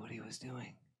see what he was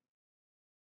doing.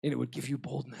 And it would give you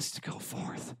boldness to go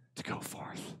forth,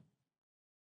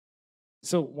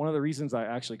 So one of the reasons I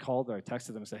actually called or I texted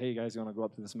them and said, hey, you guys, you want to go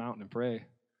up to this mountain and pray?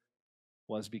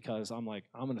 Was because I'm like,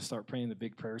 I'm going to start praying the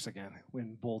big prayers again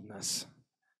in boldness.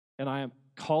 And I am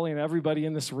calling everybody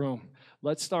in this room,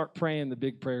 let's start praying the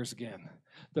big prayers again.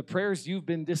 The prayers you've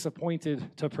been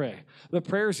disappointed to pray. The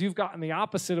prayers you've gotten the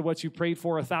opposite of what you prayed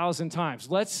for 1,000 times.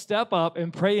 Let's step up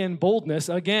and pray in boldness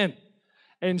again.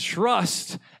 And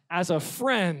trust as a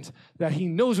friend that he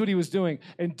knows what he was doing.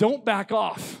 And don't back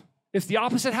off. If the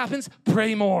opposite happens,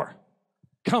 pray more.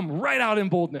 Come right out in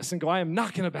boldness and go, I am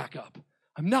not going to back up.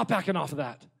 I'm not backing off of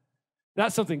that.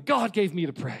 That's something God gave me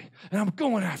to pray, and I'm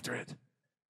going after it.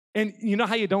 And you know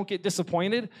how you don't get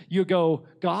disappointed? You go,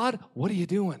 God, what are you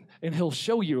doing? And he'll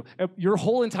show you. Your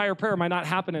whole entire prayer might not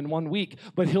happen in 1 week,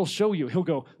 but he'll show you. He'll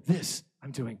go, this,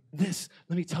 I'm doing this.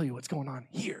 Let me tell you what's going on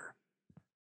here.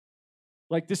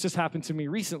 Like this just happened to me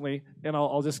recently, and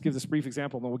I'll just give this brief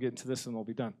example, and then we'll get into this, and we'll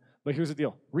be done. But here's the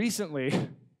deal. Recently,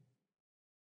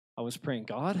 I was praying,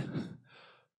 God,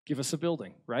 give us a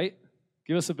building, right?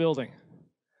 Give us a building.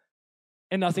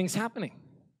 And nothing's happening. And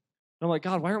I'm like,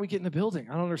 God, why aren't we getting a building?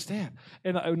 I don't understand.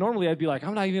 And normally I'd be like,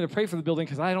 I'm not even going to pray for the building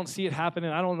because I don't see it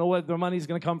happening. I don't know where the money's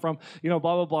going to come from, blah,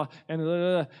 blah, blah.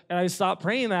 And I stopped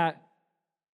praying that.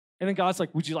 And then God's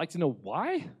like, would you like to know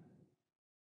why?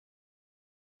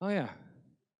 Oh, yeah.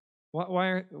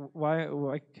 Why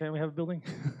can't we have a building?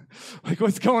 Like,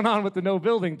 what's going on with the no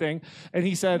building thing? And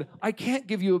he said, I can't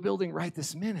give you a building right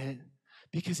this minute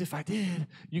because if I did,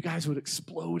 you guys would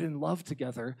explode in love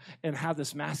together and have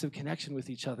this massive connection with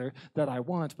each other that I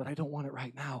want, but I don't want it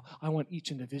right now. I want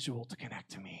each individual to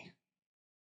connect to me.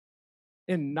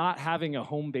 And not having a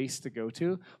home base to go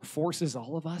to forces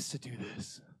all of us to do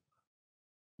this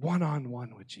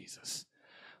one-on-one with Jesus.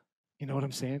 You know what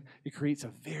I'm saying? It creates a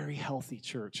very healthy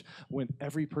church when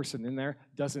every person in there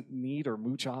doesn't need or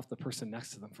mooch off the person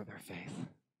next to them for their faith.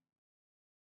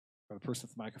 or the person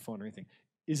with the microphone or anything.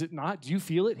 Is it not? Do you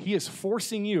feel it? He is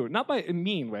forcing you, not by a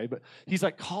mean way, but he's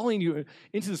like calling you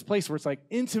into this place where it's like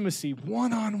intimacy,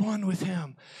 one-on-one with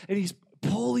him. And he's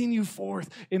pulling you forth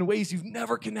in ways you've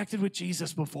never connected with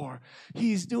Jesus before.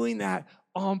 He's doing that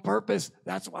on purpose.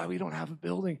 That's why we don't have a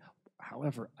building.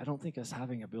 However, I don't think us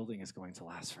having a building is going to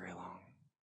last very long.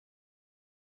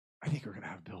 I think we're going to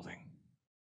have a building.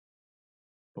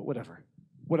 But whatever.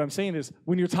 What I'm saying is,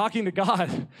 when you're talking to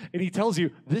God and he tells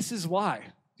you, this is why.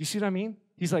 Do you see what I mean?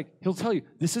 He's like, he'll tell you,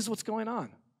 this is what's going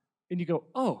on. And you go,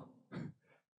 oh.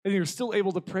 And you're still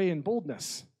able to pray in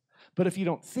boldness. But if you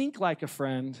don't think like a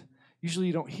friend, usually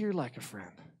you don't hear like a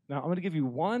friend. Now, I'm going to give you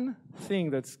one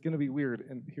thing that's going to be weird,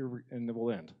 and then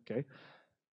we'll end, okay?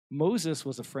 Moses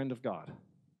was a friend of God.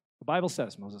 The Bible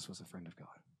says Moses was a friend of God.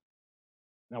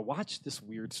 Now, watch this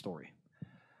weird story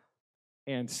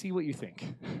and see what you think.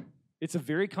 It's a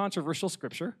very controversial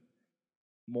scripture.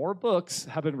 More books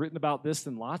have been written about this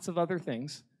than lots of other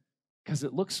things because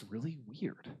it looks really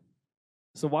weird.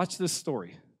 So watch this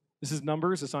story. This is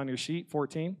Numbers. It's on your sheet,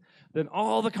 14. Then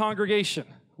all the congregation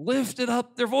lifted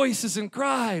up their voices and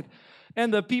cried,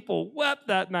 and the people wept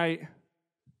that night.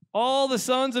 All the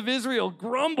sons of Israel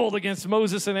grumbled against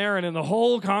Moses and Aaron and the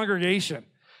whole congregation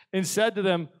and said to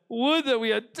them, would that we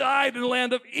had died in the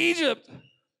land of Egypt,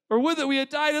 or would that we had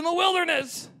died in the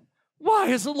wilderness. Why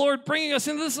is the Lord bringing us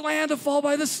into this land to fall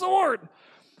by the sword?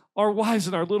 Our wives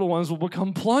and our little ones will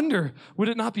become plunder. Would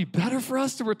it not be better for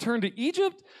us to return to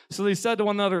Egypt? So they said to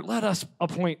one another, let us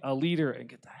appoint a leader and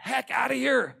get the heck out of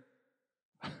here.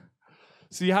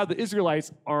 So you have the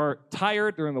Israelites are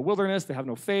tired. They're in the wilderness. They have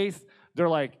no faith. They're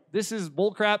like, this is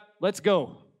bullcrap. Let's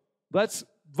go. Let's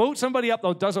vote somebody up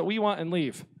that does what we want and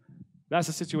leave. That's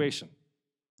the situation.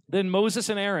 Then Moses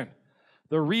and Aaron,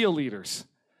 the real leaders,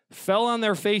 fell on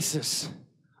their faces.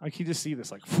 I can just see this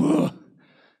like, whoa, in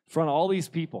front of all these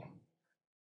people.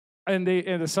 And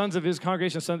the sons of his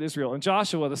congregation, the sons of Israel, and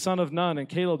Joshua, the son of Nun, and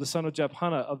Caleb, the son of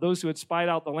Jephunneh, of those who had spied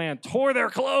out the land, tore their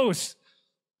clothes.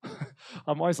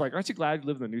 I'm always like, aren't you glad you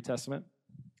live in the New Testament?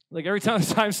 Like every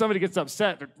time somebody gets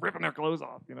upset, they're ripping their clothes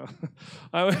off, you know.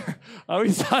 I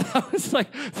always thought, I was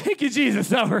like, thank you, Jesus,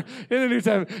 that we're in the New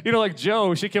Testament. You know, like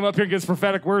Joe, she came up here and gets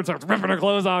prophetic words, starts ripping her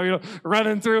clothes off, you know,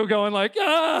 running through, going like,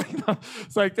 ah. You know,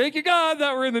 it's like, thank you, God,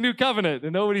 that we're in the new covenant,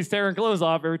 and nobody's tearing clothes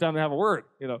off every time they have a word,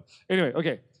 you know. Anyway,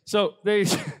 okay, so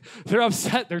they're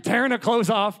upset. They're tearing their clothes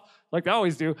off like they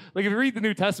always do. Like if you read the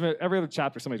New Testament, every other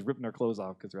chapter, somebody's ripping their clothes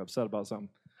off because they're upset about something.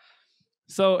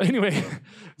 So anyway,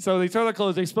 so they tore their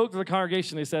clothes. They spoke to the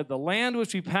congregation. They said, the land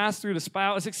which we passed through to spy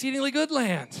out is exceedingly good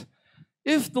land.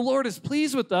 If the Lord is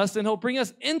pleased with us, then he'll bring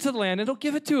us into the land and he'll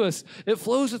give it to us. It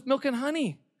flows with milk and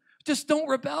honey. Just don't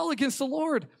rebel against the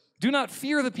Lord. Do not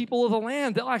fear the people of the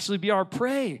land. They'll actually be our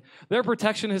prey. Their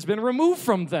protection has been removed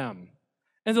from them.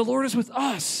 And the Lord is with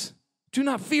us. Do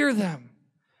not fear them.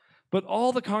 But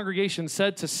all the congregation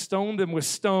said to stone them with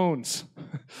stones.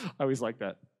 I always like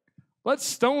that. Let's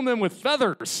stone them with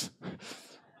feathers.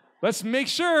 Let's make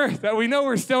sure that we know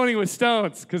we're stoning with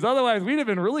stones, because otherwise we'd have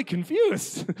been really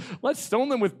confused. Let's stone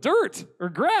them with dirt or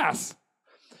grass.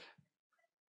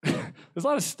 There's a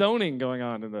lot of stoning going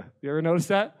on in you ever notice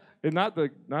that? And not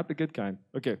the good kind.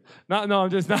 Okay. I'm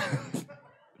just not.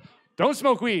 Don't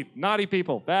smoke weed. Naughty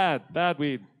people. Bad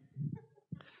weed.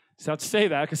 Just have to say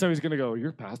that because somebody's going to go,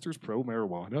 your pastor's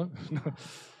pro-marijuana?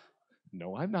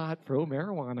 No, I'm not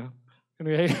pro-marijuana.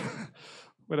 Anyway,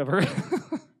 whatever.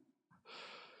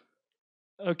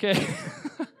 Okay.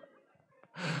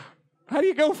 How do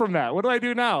you go from that? What do I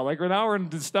do now? Like now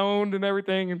we're stoned and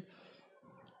everything,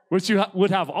 which you would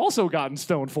have also gotten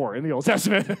stoned for in the Old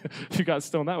Testament if you got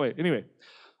stoned that way. Anyway,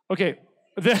 okay.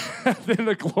 Then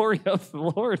the glory of the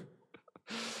Lord.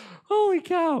 Holy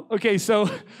cow. Okay, so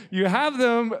you have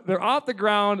them, they're off the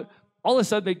ground. All of a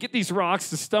sudden, they get these rocks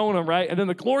to stone them, right? And then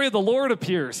the glory of the Lord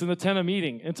appears in the tent of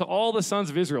meeting and to all the sons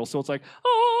of Israel. So it's like,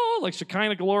 oh, like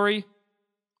Shekinah glory,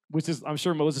 which is, I'm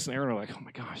sure Moses and Aaron are like, oh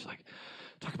my gosh, like,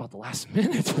 talk about the last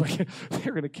minute. Like,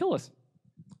 they're going to kill us.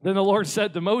 Then the Lord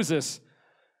said to Moses,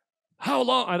 how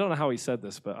long? I don't know how he said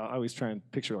this, but I always try and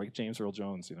picture like James Earl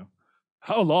Jones, you know.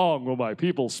 How long will my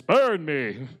people spurn me?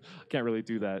 I can't really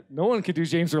do that. No one can do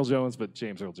James Earl Jones but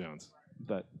James Earl Jones.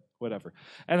 But whatever.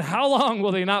 And how long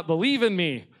will they not believe in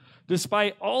me,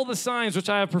 despite all the signs which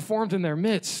I have performed in their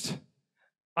midst?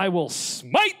 I will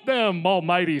smite them,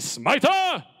 almighty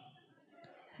smiter,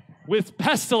 with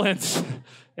pestilence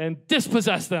and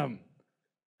dispossess them.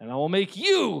 And I will make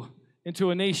you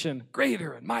into a nation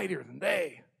greater and mightier than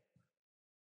they.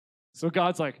 So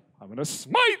God's like, I'm going to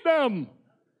smite them.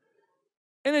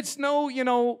 And it's no,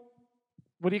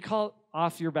 what do you call it?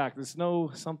 Off your back. There's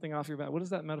no something off your back. What is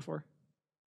that metaphor?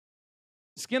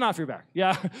 Skin off your back.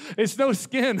 Yeah, it's no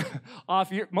skin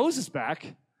off Moses'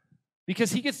 back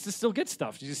because he gets to still get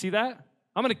stuff. Did you see that?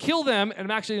 I'm going to kill them, and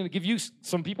I'm actually going to give you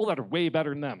some people that are way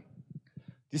better than them.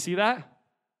 Do you see that?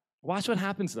 Watch what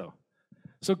happens, though.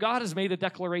 So God has made a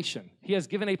declaration. He has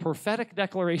given a prophetic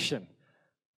declaration.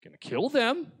 I'm going to kill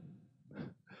them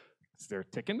because they're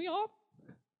ticking me off,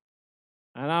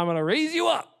 and I'm going to raise you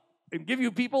up and give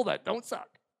you people that don't suck.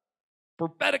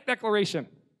 Prophetic declaration.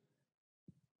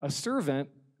 A servant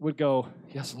would go,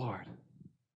 yes, Lord.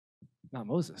 Not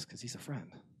Moses, because he's a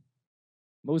friend.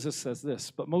 Moses says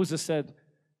this, but Moses said,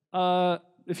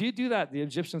 if you do that, the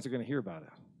Egyptians are going to hear about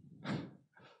it.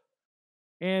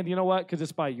 And you know what? Because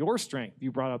it's by your strength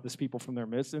you brought up this people from their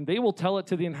midst, and they will tell it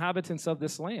to the inhabitants of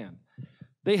this land.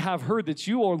 They have heard that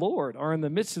you, O Lord, are in the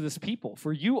midst of this people.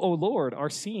 For you, O Lord,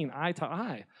 are seen eye to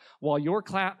eye, while your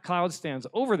cloud stands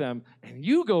over them, and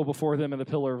you go before them in a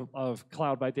pillar of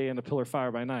cloud by day and a pillar of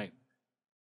fire by night.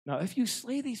 Now, if you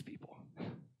slay these people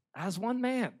as one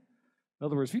man, in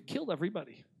other words, if you killed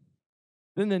everybody,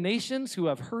 then the nations who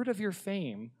have heard of your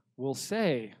fame will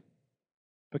say,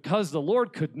 because the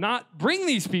Lord could not bring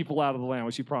these people out of the land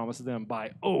which he promised them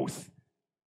by oath,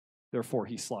 therefore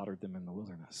he slaughtered them in the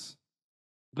wilderness.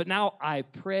 But now I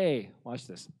pray, watch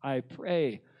this, I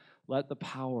pray, let the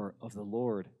power of the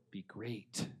Lord be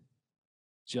great,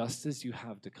 just as you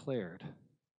have declared.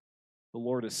 The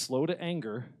Lord is slow to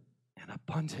anger and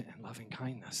abundant in loving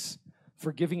kindness,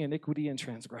 forgiving iniquity and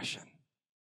transgression.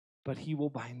 But he will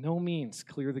by no means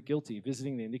clear the guilty,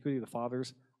 visiting the iniquity of the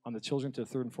fathers on the children to the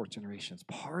third and fourth generations.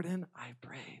 Pardon, I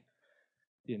pray,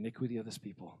 the iniquity of this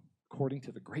people, according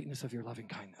to the greatness of your loving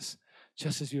kindness,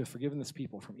 just as you have forgiven this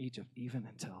people from Egypt, even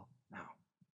until now.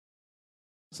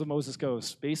 So Moses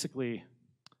goes, basically,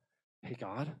 hey,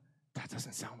 God, that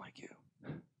doesn't sound like you.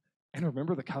 And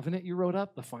remember the covenant you wrote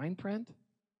up, the fine print?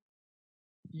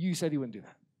 You said you wouldn't do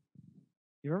that.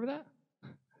 You remember that?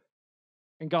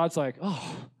 And God's like,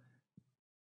 oh,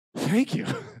 thank you.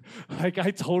 Like,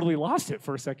 I totally lost it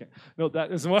for a second. No,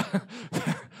 that isn't what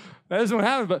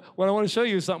happened. But what I want to show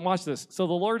you is something. Watch this. So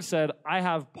the Lord said, I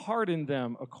have pardoned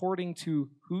them according to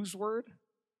whose word?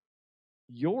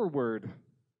 Your word.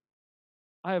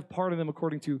 I have pardoned them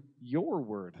according to your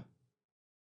word.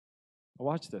 Now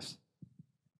watch this.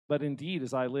 But indeed,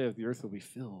 as I live, the earth will be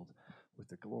filled with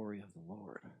the glory of the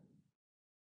Lord.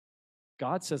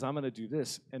 God says, I'm going to do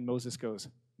this. And Moses goes,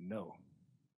 no.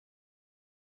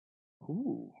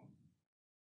 Ooh,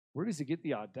 where does he get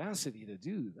the audacity to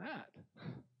do that?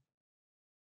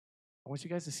 I want you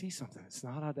guys to see something. It's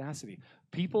not audacity.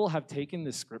 People have taken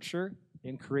this scripture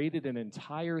and created an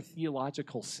entire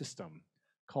theological system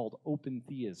called open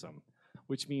theism,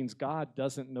 which means God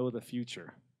doesn't know the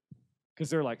future.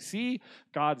 Because they're like, see,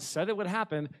 God said it would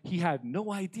happen. He had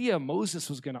no idea Moses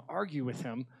was going to argue with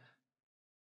him,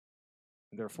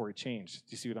 and therefore he changed.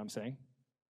 Do you see what I'm saying?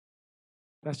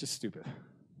 That's just stupid.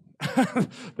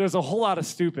 There's a whole lot of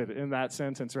stupid in that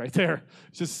sentence right there.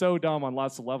 It's just so dumb on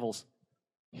lots of levels.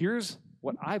 Here's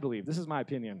what I believe. This is my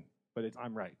opinion, but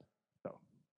I'm right. So,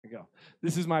 here you go.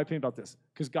 This is my opinion about this.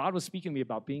 Because God was speaking to me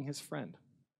about being his friend.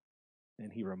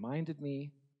 And he reminded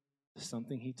me of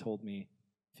something he told me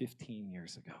 15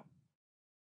 years ago.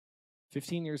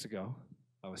 15 years ago,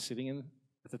 I was sitting in,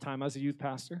 at the time I was a youth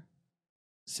pastor,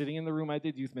 sitting in the room I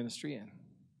did youth ministry in.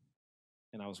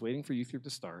 And I was waiting for youth group to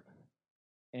start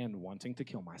and wanting to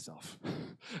kill myself.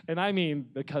 And I mean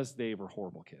because they were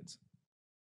horrible kids.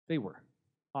 They were.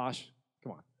 Hosh,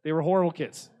 come on. They were horrible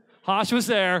kids. Hosh was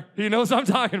there. He knows what I'm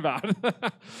talking about.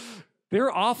 They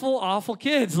were awful, awful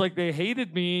kids. Like, they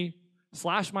hated me,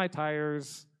 slashed my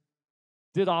tires,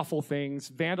 did awful things,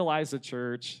 vandalized the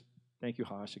church. Thank you,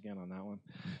 Hosh, again on that one.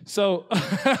 So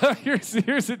here's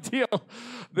the deal.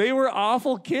 They were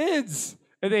awful kids,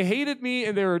 and they hated me,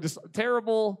 and they were just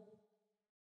terrible.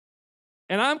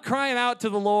 And I'm crying out to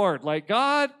the Lord, like,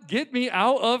 God, get me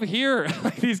out of here.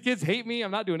 Like, these kids hate me.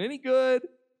 I'm not doing any good.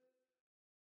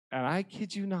 And I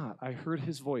kid you not, I heard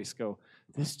his voice go,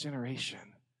 this generation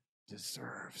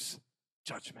deserves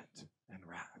judgment and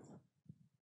wrath.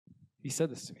 He said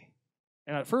this to me.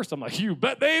 And at first, I'm like, you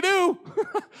bet they do.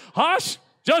 Hush,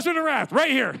 judgment and wrath,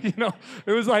 right here. You know,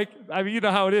 it was like, I mean, you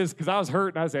know how it is, because I was hurt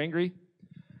and I was angry.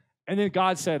 And then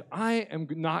God said, I am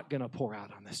not going to pour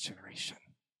out on this generation.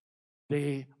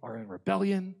 They are in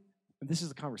rebellion. And this is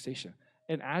the conversation.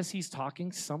 And as he's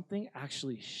talking, something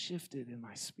actually shifted in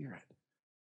my spirit.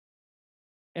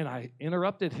 And I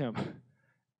interrupted him.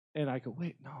 And I go,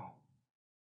 wait, no.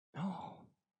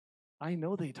 I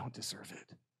know they don't deserve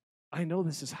it. I know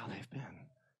this is how they've been.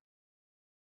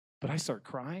 But I start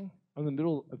crying. I'm in the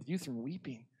middle of the youth room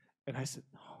weeping. And I said,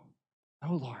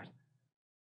 no, Lord.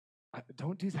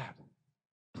 Don't do that.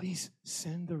 Please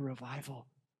send the revival,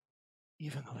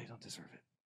 even though they don't deserve it.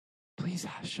 Please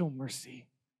show mercy.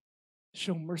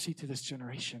 Show mercy to this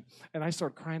generation. And I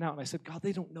started crying out, and I said, God,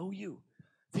 they don't know you.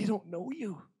 They don't know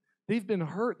you. They've been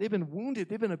hurt. They've been wounded.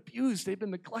 They've been abused. They've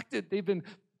been neglected. They've been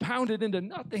pounded into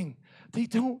nothing. They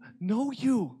don't know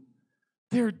you.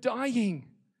 They're dying.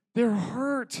 They're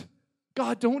hurt.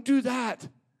 God, don't do that.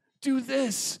 Do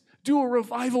this. Do a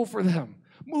revival for them.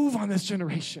 Move on this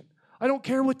generation. I don't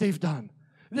care what they've done.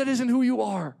 That isn't who you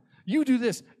are. You do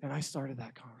this. And I started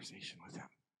that conversation with him.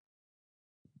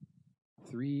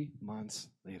 3 months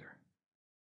later,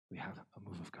 we have a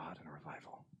move of God and a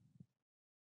revival.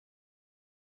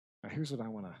 Now, here's what I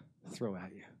want to throw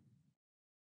at you.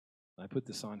 I put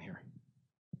this on here.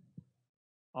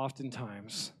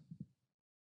 Oftentimes,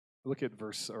 look at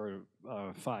verse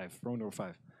 5, Roman number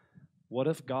 5. What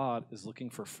if God is looking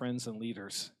for friends and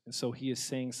leaders, and so he is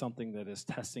saying something that is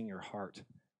testing your heart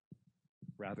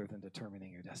rather than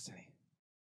determining your destiny?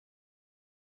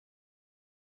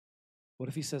 What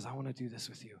if he says, I want to do this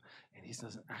with you, and he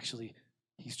doesn't actually,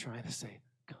 he's trying to say,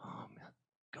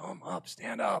 come up,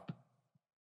 stand up.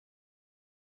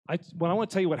 What I want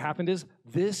to tell you what happened is,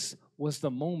 this was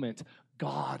the moment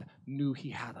God knew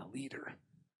he had a leader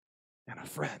and a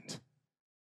friend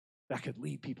that could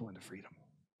lead people into freedom.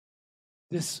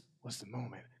 This was the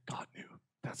moment God knew,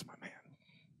 that's my man.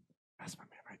 That's my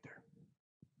man right there.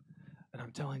 And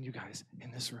I'm telling you guys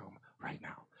in this room right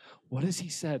now, what has he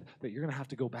said that you're going to have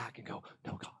to go back and go,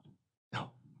 no, God,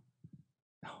 no.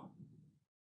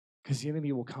 Because the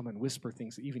enemy will come and whisper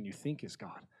things that even you think is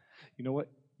God. You know what?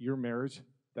 Your marriage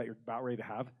that you're about ready to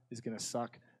have is going to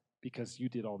suck because you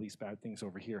did all these bad things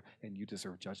over here and you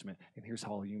deserve judgment. And here's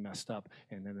how you messed up.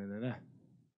 And No.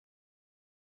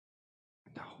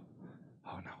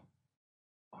 Oh, no.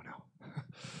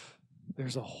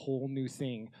 There's a whole new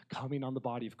thing coming on the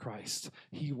body of Christ.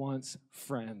 He wants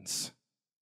friends.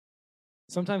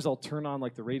 Sometimes I'll turn on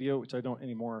like the radio, which I don't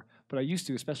anymore, but I used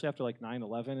to, especially after like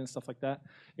 9/11 and stuff like that,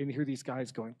 and you hear these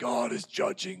guys going, God is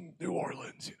judging New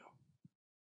Orleans, you know.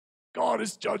 God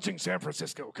is judging San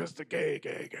Francisco because the gay,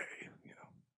 you know.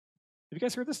 Have you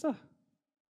guys heard this stuff?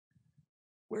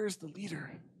 Where's the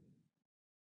leader?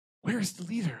 Where's the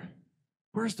leader?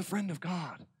 Where's the friend of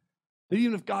God? That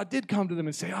even if God did come to them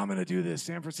and say, I'm going to do this,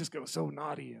 San Francisco is so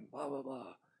naughty and blah, blah,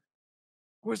 blah.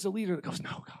 Where's the leader that goes,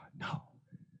 no, God, no,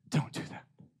 don't do that.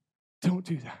 Don't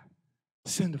do that.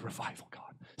 Send a revival,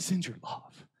 God. Send your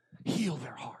love. Heal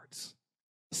their hearts.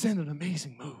 Send an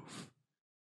amazing move.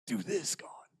 Do this, God.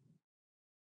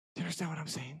 Do you understand what I'm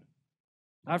saying?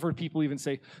 I've heard people even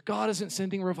say, God isn't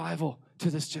sending revival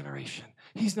to this generation.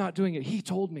 He's not doing it. He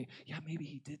told me. Yeah, maybe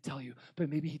he did tell you, but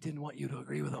maybe he didn't want you to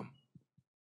agree with him.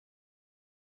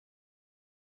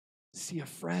 See, a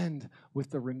friend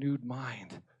with a renewed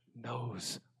mind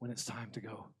knows when it's time to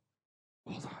go,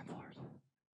 hold on, Lord.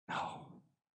 No.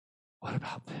 What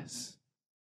about this?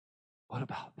 What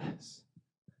about this?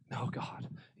 No, God,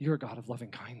 you're a God of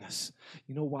loving kindness.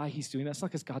 You know why he's doing that? It's not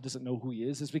because God doesn't know who he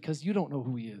is. It's because you don't know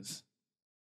who he is.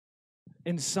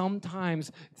 And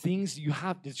sometimes things you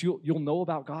have that you'll know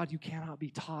about God, you cannot be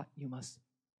taught. They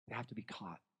have to be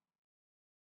caught.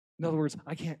 In other words,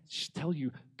 I can't tell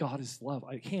you God is love.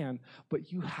 I can,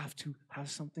 but you have to have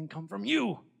something come from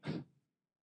you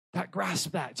that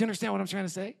grasp that. Do you understand what I'm trying to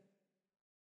say?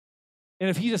 And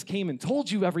if he just came and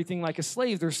told you everything like a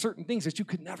slave, there's certain things that you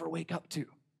could never wake up to.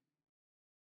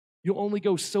 You'll only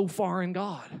go so far in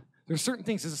God. There's certain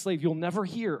things as a slave you'll never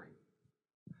hear.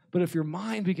 But if your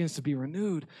mind begins to be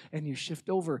renewed and you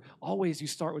shift over, always you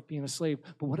start with being a slave.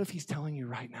 But what if he's telling you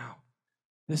right now,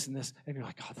 this and this, and you're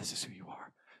like, God, this is who you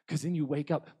are. Because then you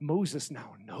wake up. Moses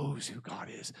now knows who God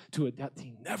is to a depth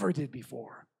he never did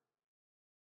before.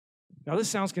 Now, this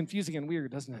sounds confusing and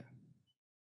weird, doesn't it?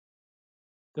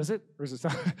 Does it? Or does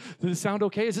it sound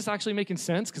okay? Is this actually making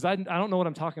sense? Because I don't know what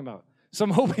I'm talking about. So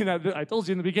I'm hoping that, I told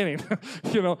you in the beginning, I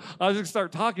was going to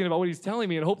start talking about what he's telling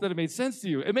me and hope that it made sense to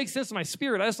you. It makes sense to my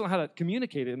spirit. I just don't know how to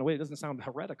communicate it in a way that doesn't sound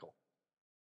heretical.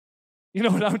 You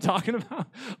know what I'm talking about?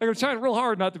 Like, I'm trying real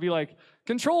hard not to be like,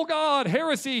 control God,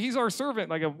 heresy, he's our servant.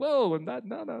 Like, whoa, and no,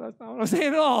 that's not what I'm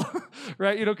saying at all.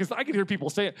 Right? Because I can hear people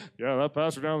say it. Yeah, that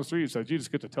pastor down the street said you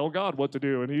just get to tell God what to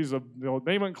do, and he's name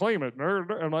it and claim it. And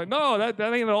I'm like, no, that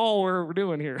ain't at all what we're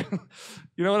doing here.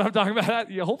 You know what I'm talking about?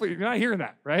 Hopefully you're not hearing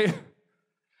that, right?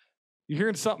 You're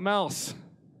hearing something else.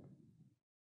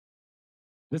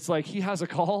 It's like he has a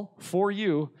call for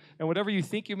you, and whatever you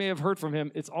think you may have heard from him,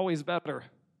 it's always better.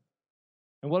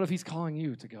 And what if he's calling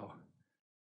you to go,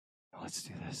 oh, let's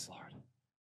do this, Lord.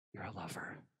 You're a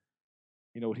lover.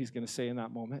 You know what he's going to say in that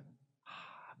moment?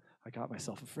 I got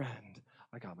myself a friend.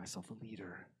 I got myself a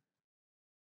leader.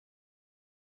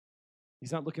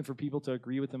 He's not looking for people to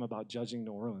agree with him about judging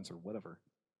New Orleans or whatever.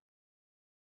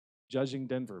 Judging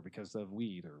Denver because of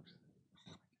weed or...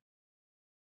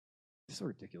 It's so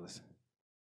ridiculous.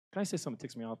 Can I say something that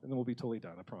ticks me off? And then we'll be totally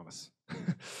done, I promise.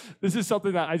 This is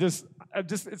something that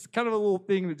it's kind of a little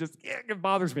thing that just it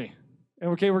bothers me.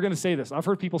 And okay, we're going to say this. I've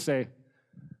heard people say,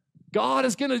 God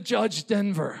is going to judge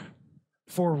Denver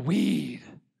for weed.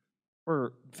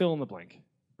 Or fill in the blank,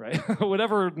 right?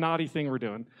 Whatever naughty thing we're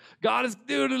doing. God is,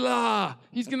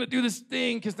 he's going to do this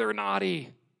thing because they're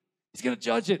naughty. He's going to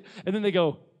judge it. And then they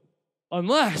go,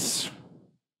 unless,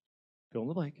 fill in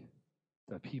the blank,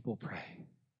 the people pray.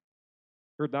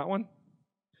 Heard that one?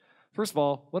 First of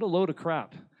all, what a load of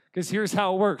crap. Because here's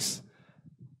how it works.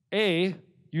 A,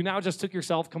 you now just took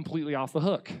yourself completely off the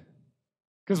hook.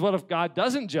 Because what if God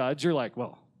doesn't judge? You're like,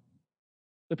 well,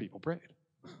 the people prayed.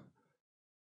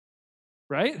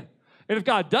 Right? And if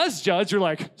God does judge, you're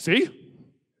like, see?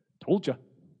 Told you.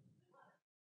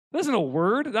 That's not a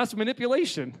word. That's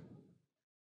manipulation.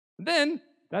 And then,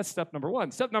 that's step number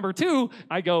one. Step number two,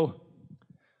 I go,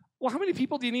 well, how many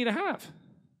people do you need to have?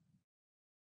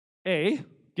 A,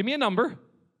 give me a number.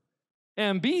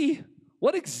 And B,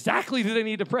 what exactly do they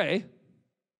need to pray?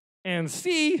 And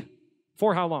C,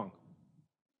 for how long?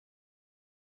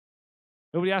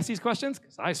 Nobody asks these questions?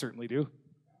 Because I certainly do.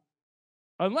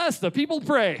 Unless the people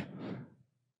pray.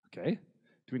 Okay.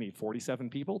 Do we need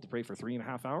 47 people to pray for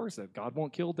 3.5 hours that God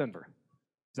won't kill Denver?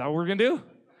 Is that what we're going to do?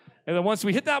 And then once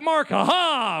we hit that mark,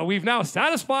 aha, we've now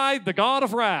satisfied the God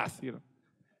of wrath. You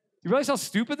realize how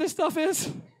stupid this stuff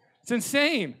is? It's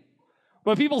insane.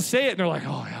 But people say it and they're like,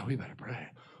 oh, yeah, we better pray.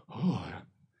 Oh,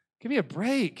 give me a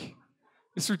break.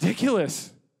 It's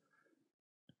ridiculous.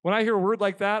 When I hear a word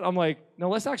like that, I'm like, no,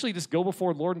 let's actually just go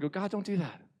before the Lord and go, God, don't do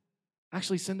that.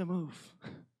 Actually send a move.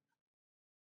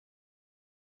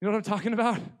 You know what I'm talking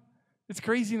about? It's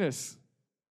craziness.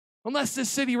 Unless this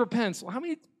city repents. Well, how do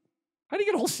you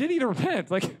get a whole city to repent?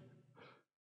 Like,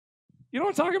 you know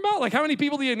what I'm talking about? Like, how many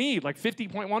people do you need? Like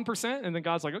 50.1%? And then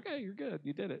God's like, okay, you're good.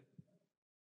 You did it.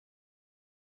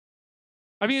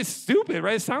 I mean, it's stupid,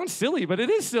 right? It sounds silly, but it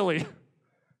is silly.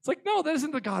 It's like, no, that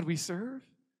isn't the God we serve.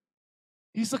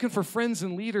 He's looking for friends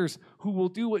and leaders who will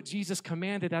do what Jesus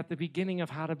commanded at the beginning of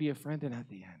how to be a friend and at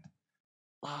the end.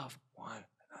 Love one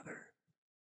another.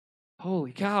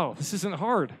 Holy cow, this isn't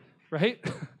hard, right?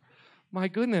 My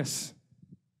goodness.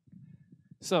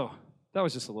 So, that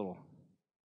was just a little,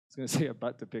 I was going to say a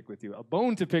butt to pick with you, a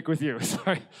bone to pick with you.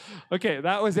 Sorry. Okay,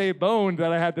 that was a bone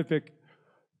that I had to pick.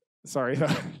 Sorry.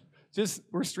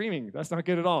 We're streaming. That's not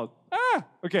good at all.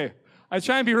 Okay. I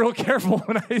try and be real careful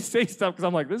when I say stuff because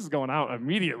I'm like, this is going out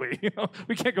immediately.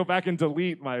 We can't go back and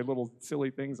delete my little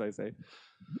silly things I say.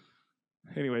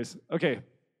 Anyways, okay.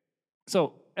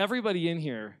 So everybody in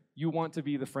here, you want to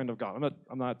be the friend of God.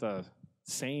 I'm not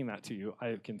saying that to you.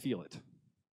 I can feel it.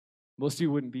 Most of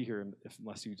you wouldn't be here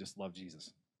unless you just love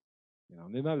Jesus.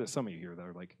 And there might be some of you here that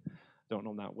are like, don't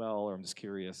know him that well, or I'm just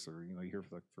curious, or you're here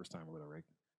for the first time or whatever, right?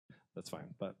 That's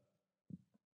fine. But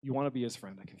you want to be his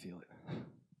friend. I can feel it.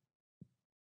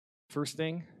 First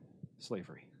thing,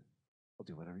 slavery. I'll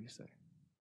do whatever you say.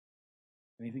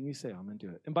 Anything you say, I'm going to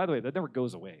do it. And by the way, that never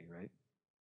goes away, right?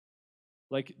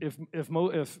 Like if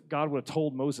God would have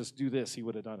told Moses, do this, he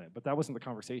would have done it. But that wasn't the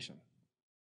conversation.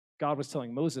 God was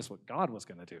telling Moses what God was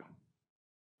going to do.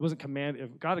 It wasn't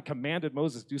if God had commanded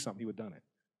Moses to do something, he would have done it.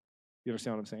 You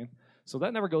understand what I'm saying? So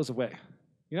that never goes away.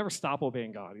 You never stop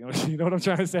obeying God. You know what I'm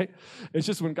trying to say? It's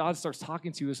just when God starts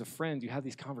talking to you as a friend, you have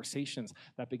these conversations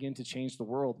that begin to change the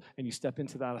world, and you step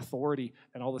into that authority,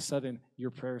 and all of a sudden, your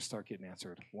prayers start getting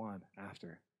answered one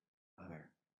after another.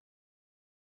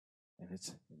 And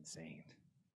it's insane.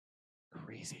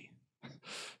 Crazy.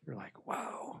 You're like,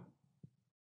 wow.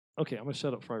 Okay, I'm going to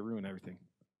shut up before I ruin everything.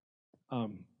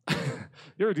 You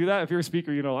ever do that? If you're a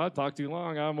speaker, I'll talk too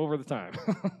long, I'm over the time.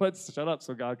 Let's shut up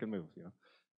so God can move.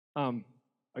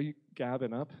 Are you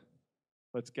gabbing up?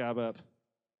 Let's gab up.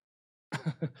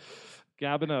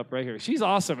 Gabbing up right here. She's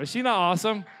awesome. Is she not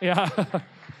awesome? Yeah.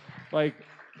 Like,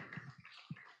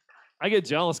 I get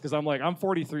jealous because I'm like, I'm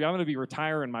 43. I'm going to be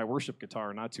retiring my worship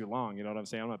guitar not too long. You know what I'm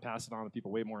saying? I'm going to pass it on to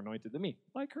people way more anointed than me,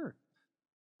 like her.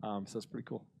 So it's pretty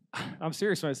cool. I'm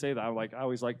serious when I say that. I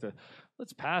always like to,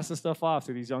 let's pass this stuff off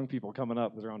to these young people coming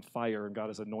up that are on fire and God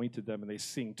has anointed them and they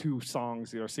sing 2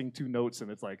 songs, sing 2 notes and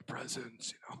it's like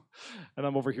presence, And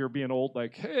I'm over here being old,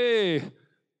 like, hey,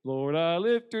 Lord, I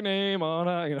lift your name on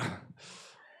high,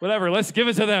 Whatever, let's give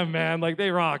it to them, man. Like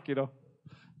they rock,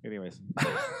 Anyways.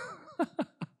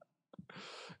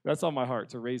 That's on my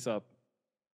heart, to raise up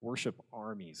worship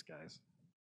armies, guys.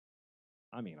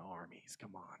 I mean armies,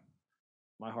 come on.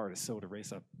 My heart is so to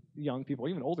raise up young people,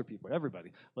 even older people,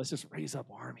 everybody. Let's just raise up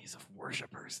armies of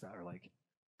worshipers that are like,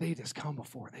 they just come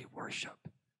before they worship.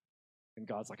 And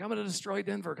God's like, I'm going to destroy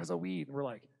Denver because of weed. And we're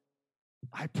like,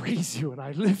 I praise you and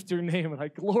I lift your name and I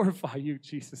glorify you,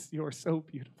 Jesus. You are so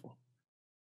beautiful.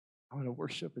 I'm going to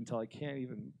worship until I can't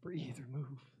even breathe or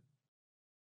move.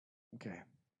 Okay.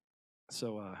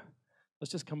 So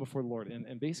let's just come before the Lord.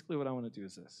 And basically what I want to do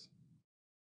is this.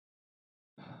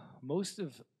 Most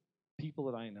of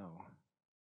people that I know,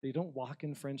 they don't walk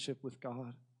in friendship with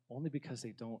God only because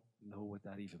they don't know what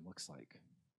that even looks like.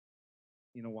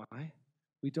 You know why?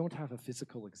 We don't have a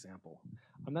physical example.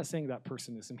 I'm not saying that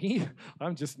person is me.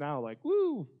 I'm just now like,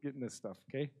 woo, getting this stuff,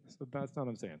 okay? So that's not what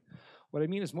I'm saying. What I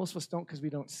mean is most of us don't because we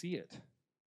don't see it.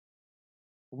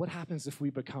 But what happens if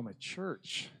we become a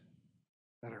church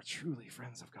that are truly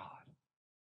friends of God?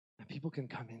 And people can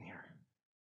come in here.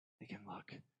 They can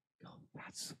look, go,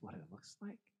 that's what it looks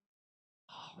like.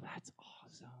 Oh, that's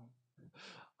awesome.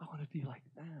 I want to be like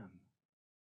them.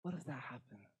 What if that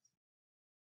happens?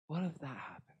 What if that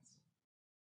happens?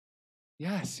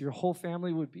 Yes, your whole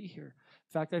family would be here.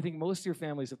 In fact, I think most of your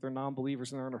families, if they're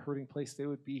non-believers and they're in a hurting place, they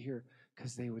would be here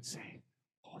because they would say,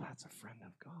 oh, that's a friend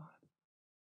of God.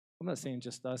 I'm not saying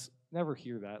just us. Never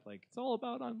hear that. Like, it's all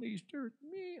about Unleashed Church,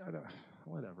 me.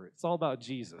 Whatever. It's all about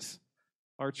Jesus.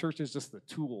 Our church is just the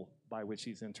tool by which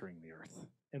he's entering the earth,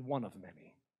 and one of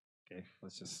many. Okay,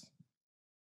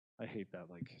 I hate that,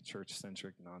 like,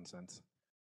 church-centric nonsense.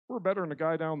 We're better than the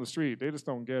guy down the street. They just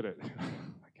don't get it. Oh,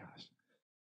 my gosh.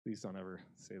 Please don't ever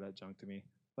say that junk to me.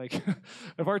 Like,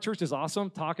 if our church is awesome,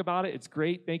 talk about it. It's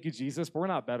great. Thank you, Jesus. But we're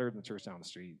not better than the church down the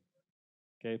street.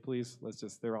 Okay, please,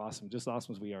 they're awesome. Just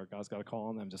awesome as we are. God's got a call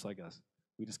on them just like us.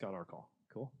 We just got our call.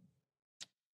 Cool?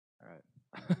 All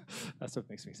right. That stuff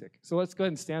makes me sick. So let's go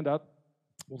ahead and stand up.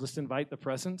 We'll just invite the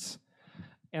presence.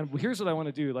 And here's what I want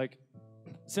to do. Like,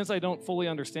 since I don't fully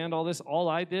understand all this, all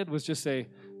I did was just say,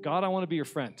 God, I want to be your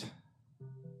friend.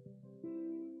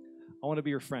 I want to be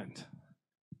your friend.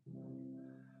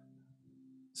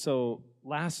 So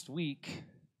last week,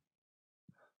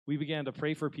 we began to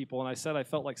pray for people, and I said I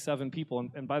felt like 7 people.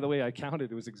 And by the way, I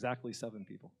counted. It was exactly 7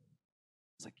 people.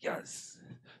 It's like, yes,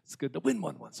 it's good to win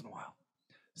one once in a while.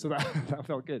 So that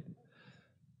felt good.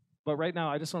 But right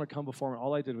now, I just want to come before him.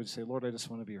 All I did was say, Lord, I just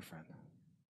want to be your friend.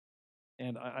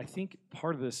 And I think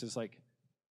part of this is like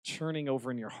churning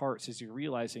over in your hearts as you're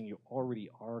realizing you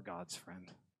already are God's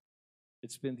friend.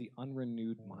 It's been the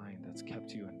unrenewed mind that's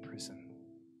kept you in prison.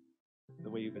 The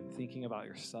way you've been thinking about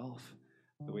yourself,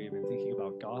 the way you've been thinking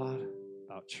about God,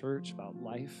 about church, about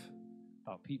life,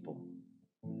 about people.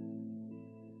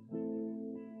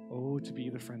 Oh, to be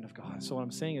the friend of God. So what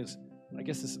I'm saying is, I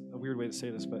guess this is a weird way to say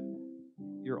this, but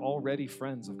you're already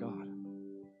friends of God.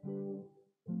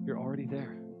 You're already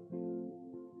there.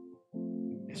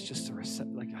 It's just a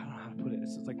like, I don't know how to put it.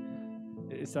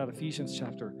 It's that Ephesians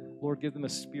chapter. Lord, give them a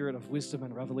spirit of wisdom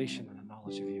and revelation and the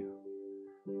knowledge of you.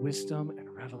 Wisdom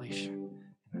and revelation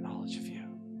and the knowledge of you.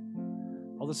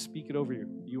 I'll just speak it over you.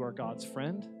 You are God's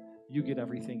friend. You get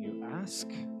everything you ask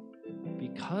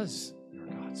because you're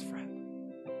God's friend.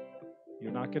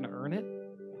 You're not going to earn it.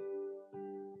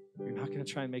 You're not going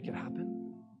to try and make it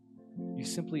happen. You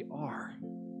simply are.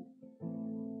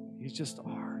 You just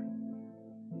are.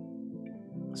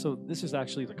 So this is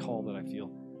actually the call that I feel.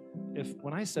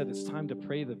 When I said it's time to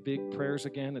pray the big prayers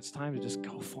again, it's time to just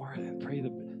go for it and pray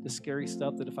the scary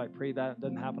stuff that if I pray that it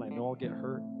doesn't happen, I know I'll get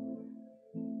hurt.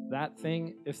 That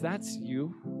thing, if that's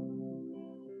you,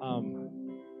 I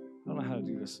don't know how to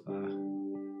do this. I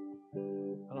don't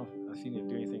know if you need to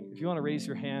do anything. If you want to raise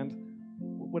your hand,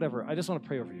 whatever, I just want to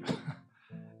pray over you.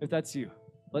 If that's you,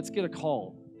 let's get a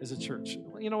call as a church.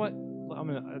 You know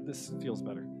what? This feels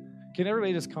better. Can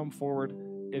everybody just come forward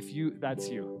if that's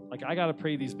you? Like, I got to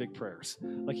pray these big prayers.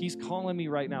 Like, he's calling me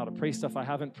right now to pray stuff I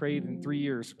haven't prayed in 3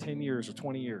 years, or 10 years, or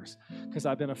 20 years, because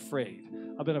I've been afraid.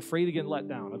 I've been afraid to get let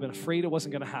down. I've been afraid it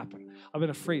wasn't going to happen. I've been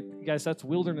afraid. Guys, that's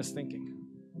wilderness thinking.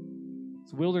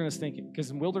 It's wilderness thinking. Because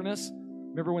in wilderness,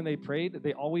 remember when they prayed,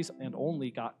 they always and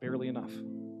only got barely enough.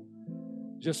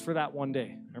 Just for that one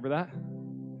day. Remember that?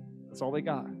 That's all they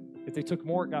got. If they took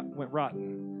more, it went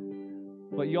rotten.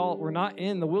 But y'all, we're not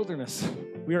in the wilderness.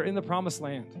 We are in the promised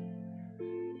land.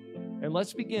 And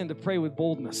let's begin to pray with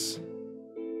boldness.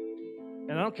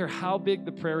 And I don't care how big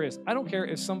the prayer is. I don't care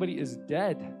if somebody is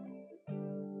dead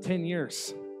 10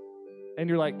 years. And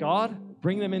you're like, God,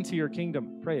 bring them into your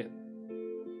kingdom. Pray it.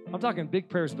 I'm talking big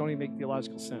prayers that don't even make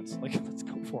theological sense. Like, let's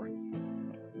go for it.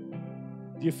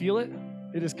 Do you feel it?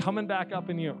 It is coming back up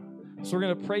in you. So we're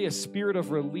going to pray a spirit of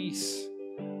release.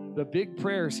 The big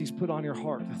prayers he's put on your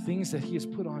heart, the things that he has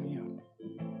put on you.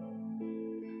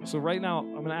 So right now,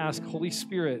 I'm going to ask, Holy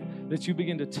Spirit, that you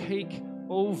begin to take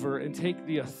over and take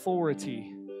the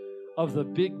authority of the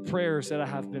big prayers that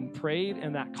have been prayed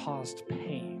and that caused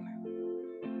pain.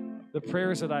 The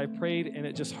prayers that I prayed and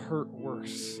it just hurt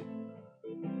worse.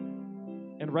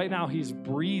 And right now, he's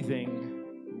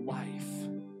breathing life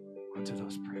onto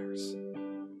those prayers.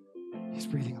 He's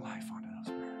breathing life onto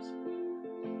those prayers.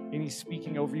 And he's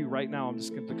speaking over you right now. I'm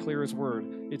just going to declare his word.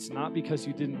 It's not because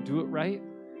you didn't do it right.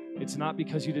 It's not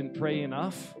because you didn't pray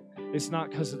enough. It's not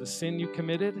because of the sin you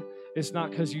committed. It's not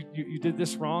because you did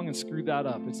this wrong and screwed that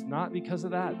up. It's not because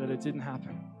of that it didn't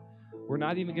happen. We're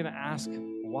not even going to ask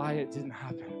why it didn't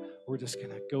happen. We're just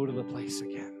going to go to the place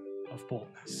again of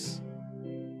boldness.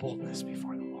 Boldness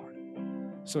before the Lord.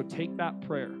 So take that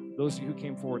prayer. Those of you who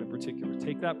came forward in particular,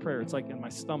 take that prayer. It's like in my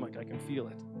stomach. I can feel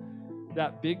it.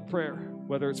 That big prayer,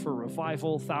 whether it's for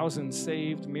revival, thousands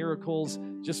saved, miracles,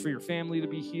 just for your family to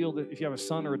be healed. If you have a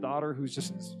son or a daughter who's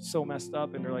just so messed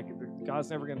up and they're like, God's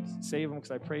never going to save them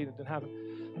because I prayed and it didn't happen.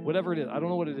 Whatever it is, I don't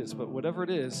know what it is, but whatever it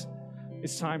is,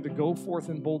 it's time to go forth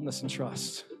in boldness and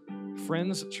trust.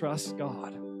 Friends, trust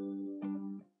God.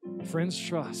 Friends,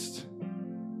 trust.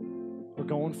 We're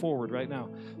going forward right now.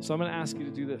 So I'm going to ask you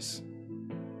to do this.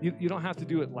 You don't have to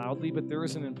do it loudly, but there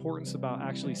is an importance about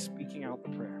actually speaking out the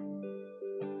prayer.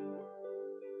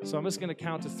 So I'm just going to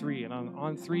count to 3. And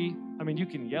on 3, you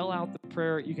can yell out the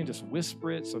prayer. You can just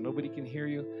whisper it so nobody can hear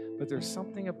you. But there's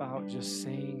something about just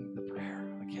saying the prayer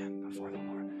again before the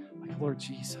Lord. Like, Lord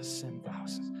Jesus, send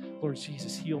thousands. Lord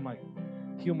Jesus, heal my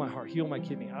heart, heal my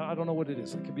kidney. I don't know what it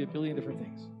is. It could be a billion different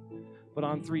things. But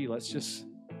on 3, let's just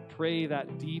pray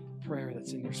that deep prayer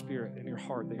that's in your spirit, in your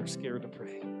heart, that you're scared to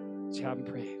pray, that you haven't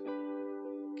prayed.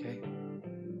 Okay?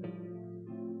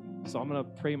 So I'm going to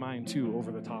pray mine too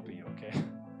over the top of you, okay?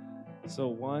 So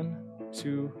 1,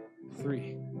 2,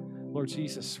 3. Lord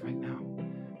Jesus, right now,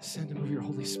 send and move your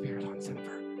Holy Spirit on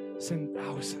Denver. Send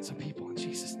thousands of people in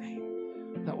Jesus'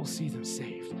 name that will see them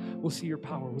saved. We'll see your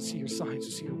power. We'll see your signs.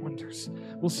 We'll see your wonders.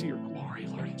 We'll see your glory,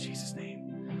 Lord, in Jesus'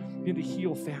 name. Begin to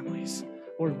heal families.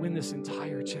 Lord, win this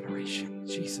entire generation in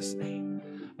Jesus' name.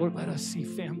 Lord, let us see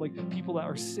people that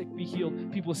are sick be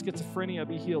healed. People with schizophrenia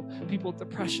be healed. People with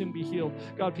depression be healed.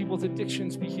 God, people with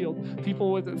addictions be healed.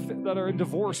 People that are in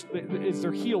divorce,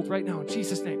 they're healed right now in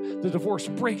Jesus' name. The divorce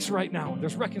breaks right now.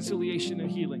 There's reconciliation and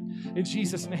healing in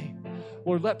Jesus' name.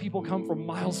 Lord, let people come from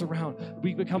miles around.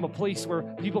 We become a place where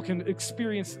people can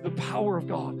experience the power of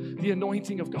God, the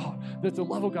anointing of God, the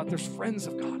love of God. There's friends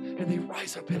of God, and they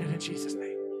rise up in it in Jesus'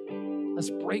 name.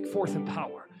 Let's break forth in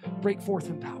power. Break forth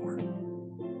in power.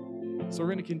 So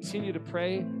we're going to continue to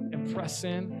pray and press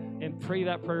in and pray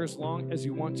that prayer as long as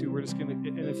you want to. We're just going to,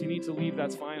 and if you need to leave,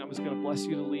 that's fine. I'm just going to bless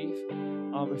you to leave.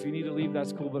 If you need to leave,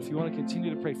 that's cool. But if you want to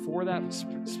continue to pray for that,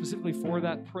 specifically for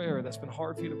that prayer that's been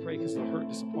hard for you to pray because of the hurt and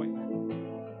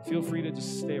disappointment, feel free to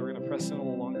just stay. We're going to press in a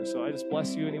little longer. So I just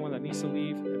bless you, anyone that needs to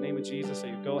leave, in the name of Jesus, that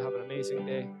you go, have an amazing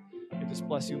day, and just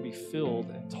bless you and be filled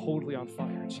and totally on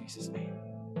fire in Jesus' name.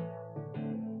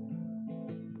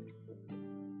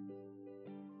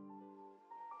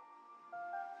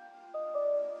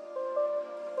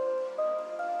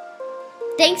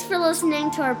 Thanks for listening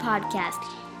to our podcast.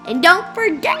 And don't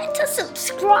forget to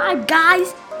subscribe,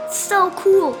 guys. It's so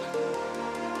cool.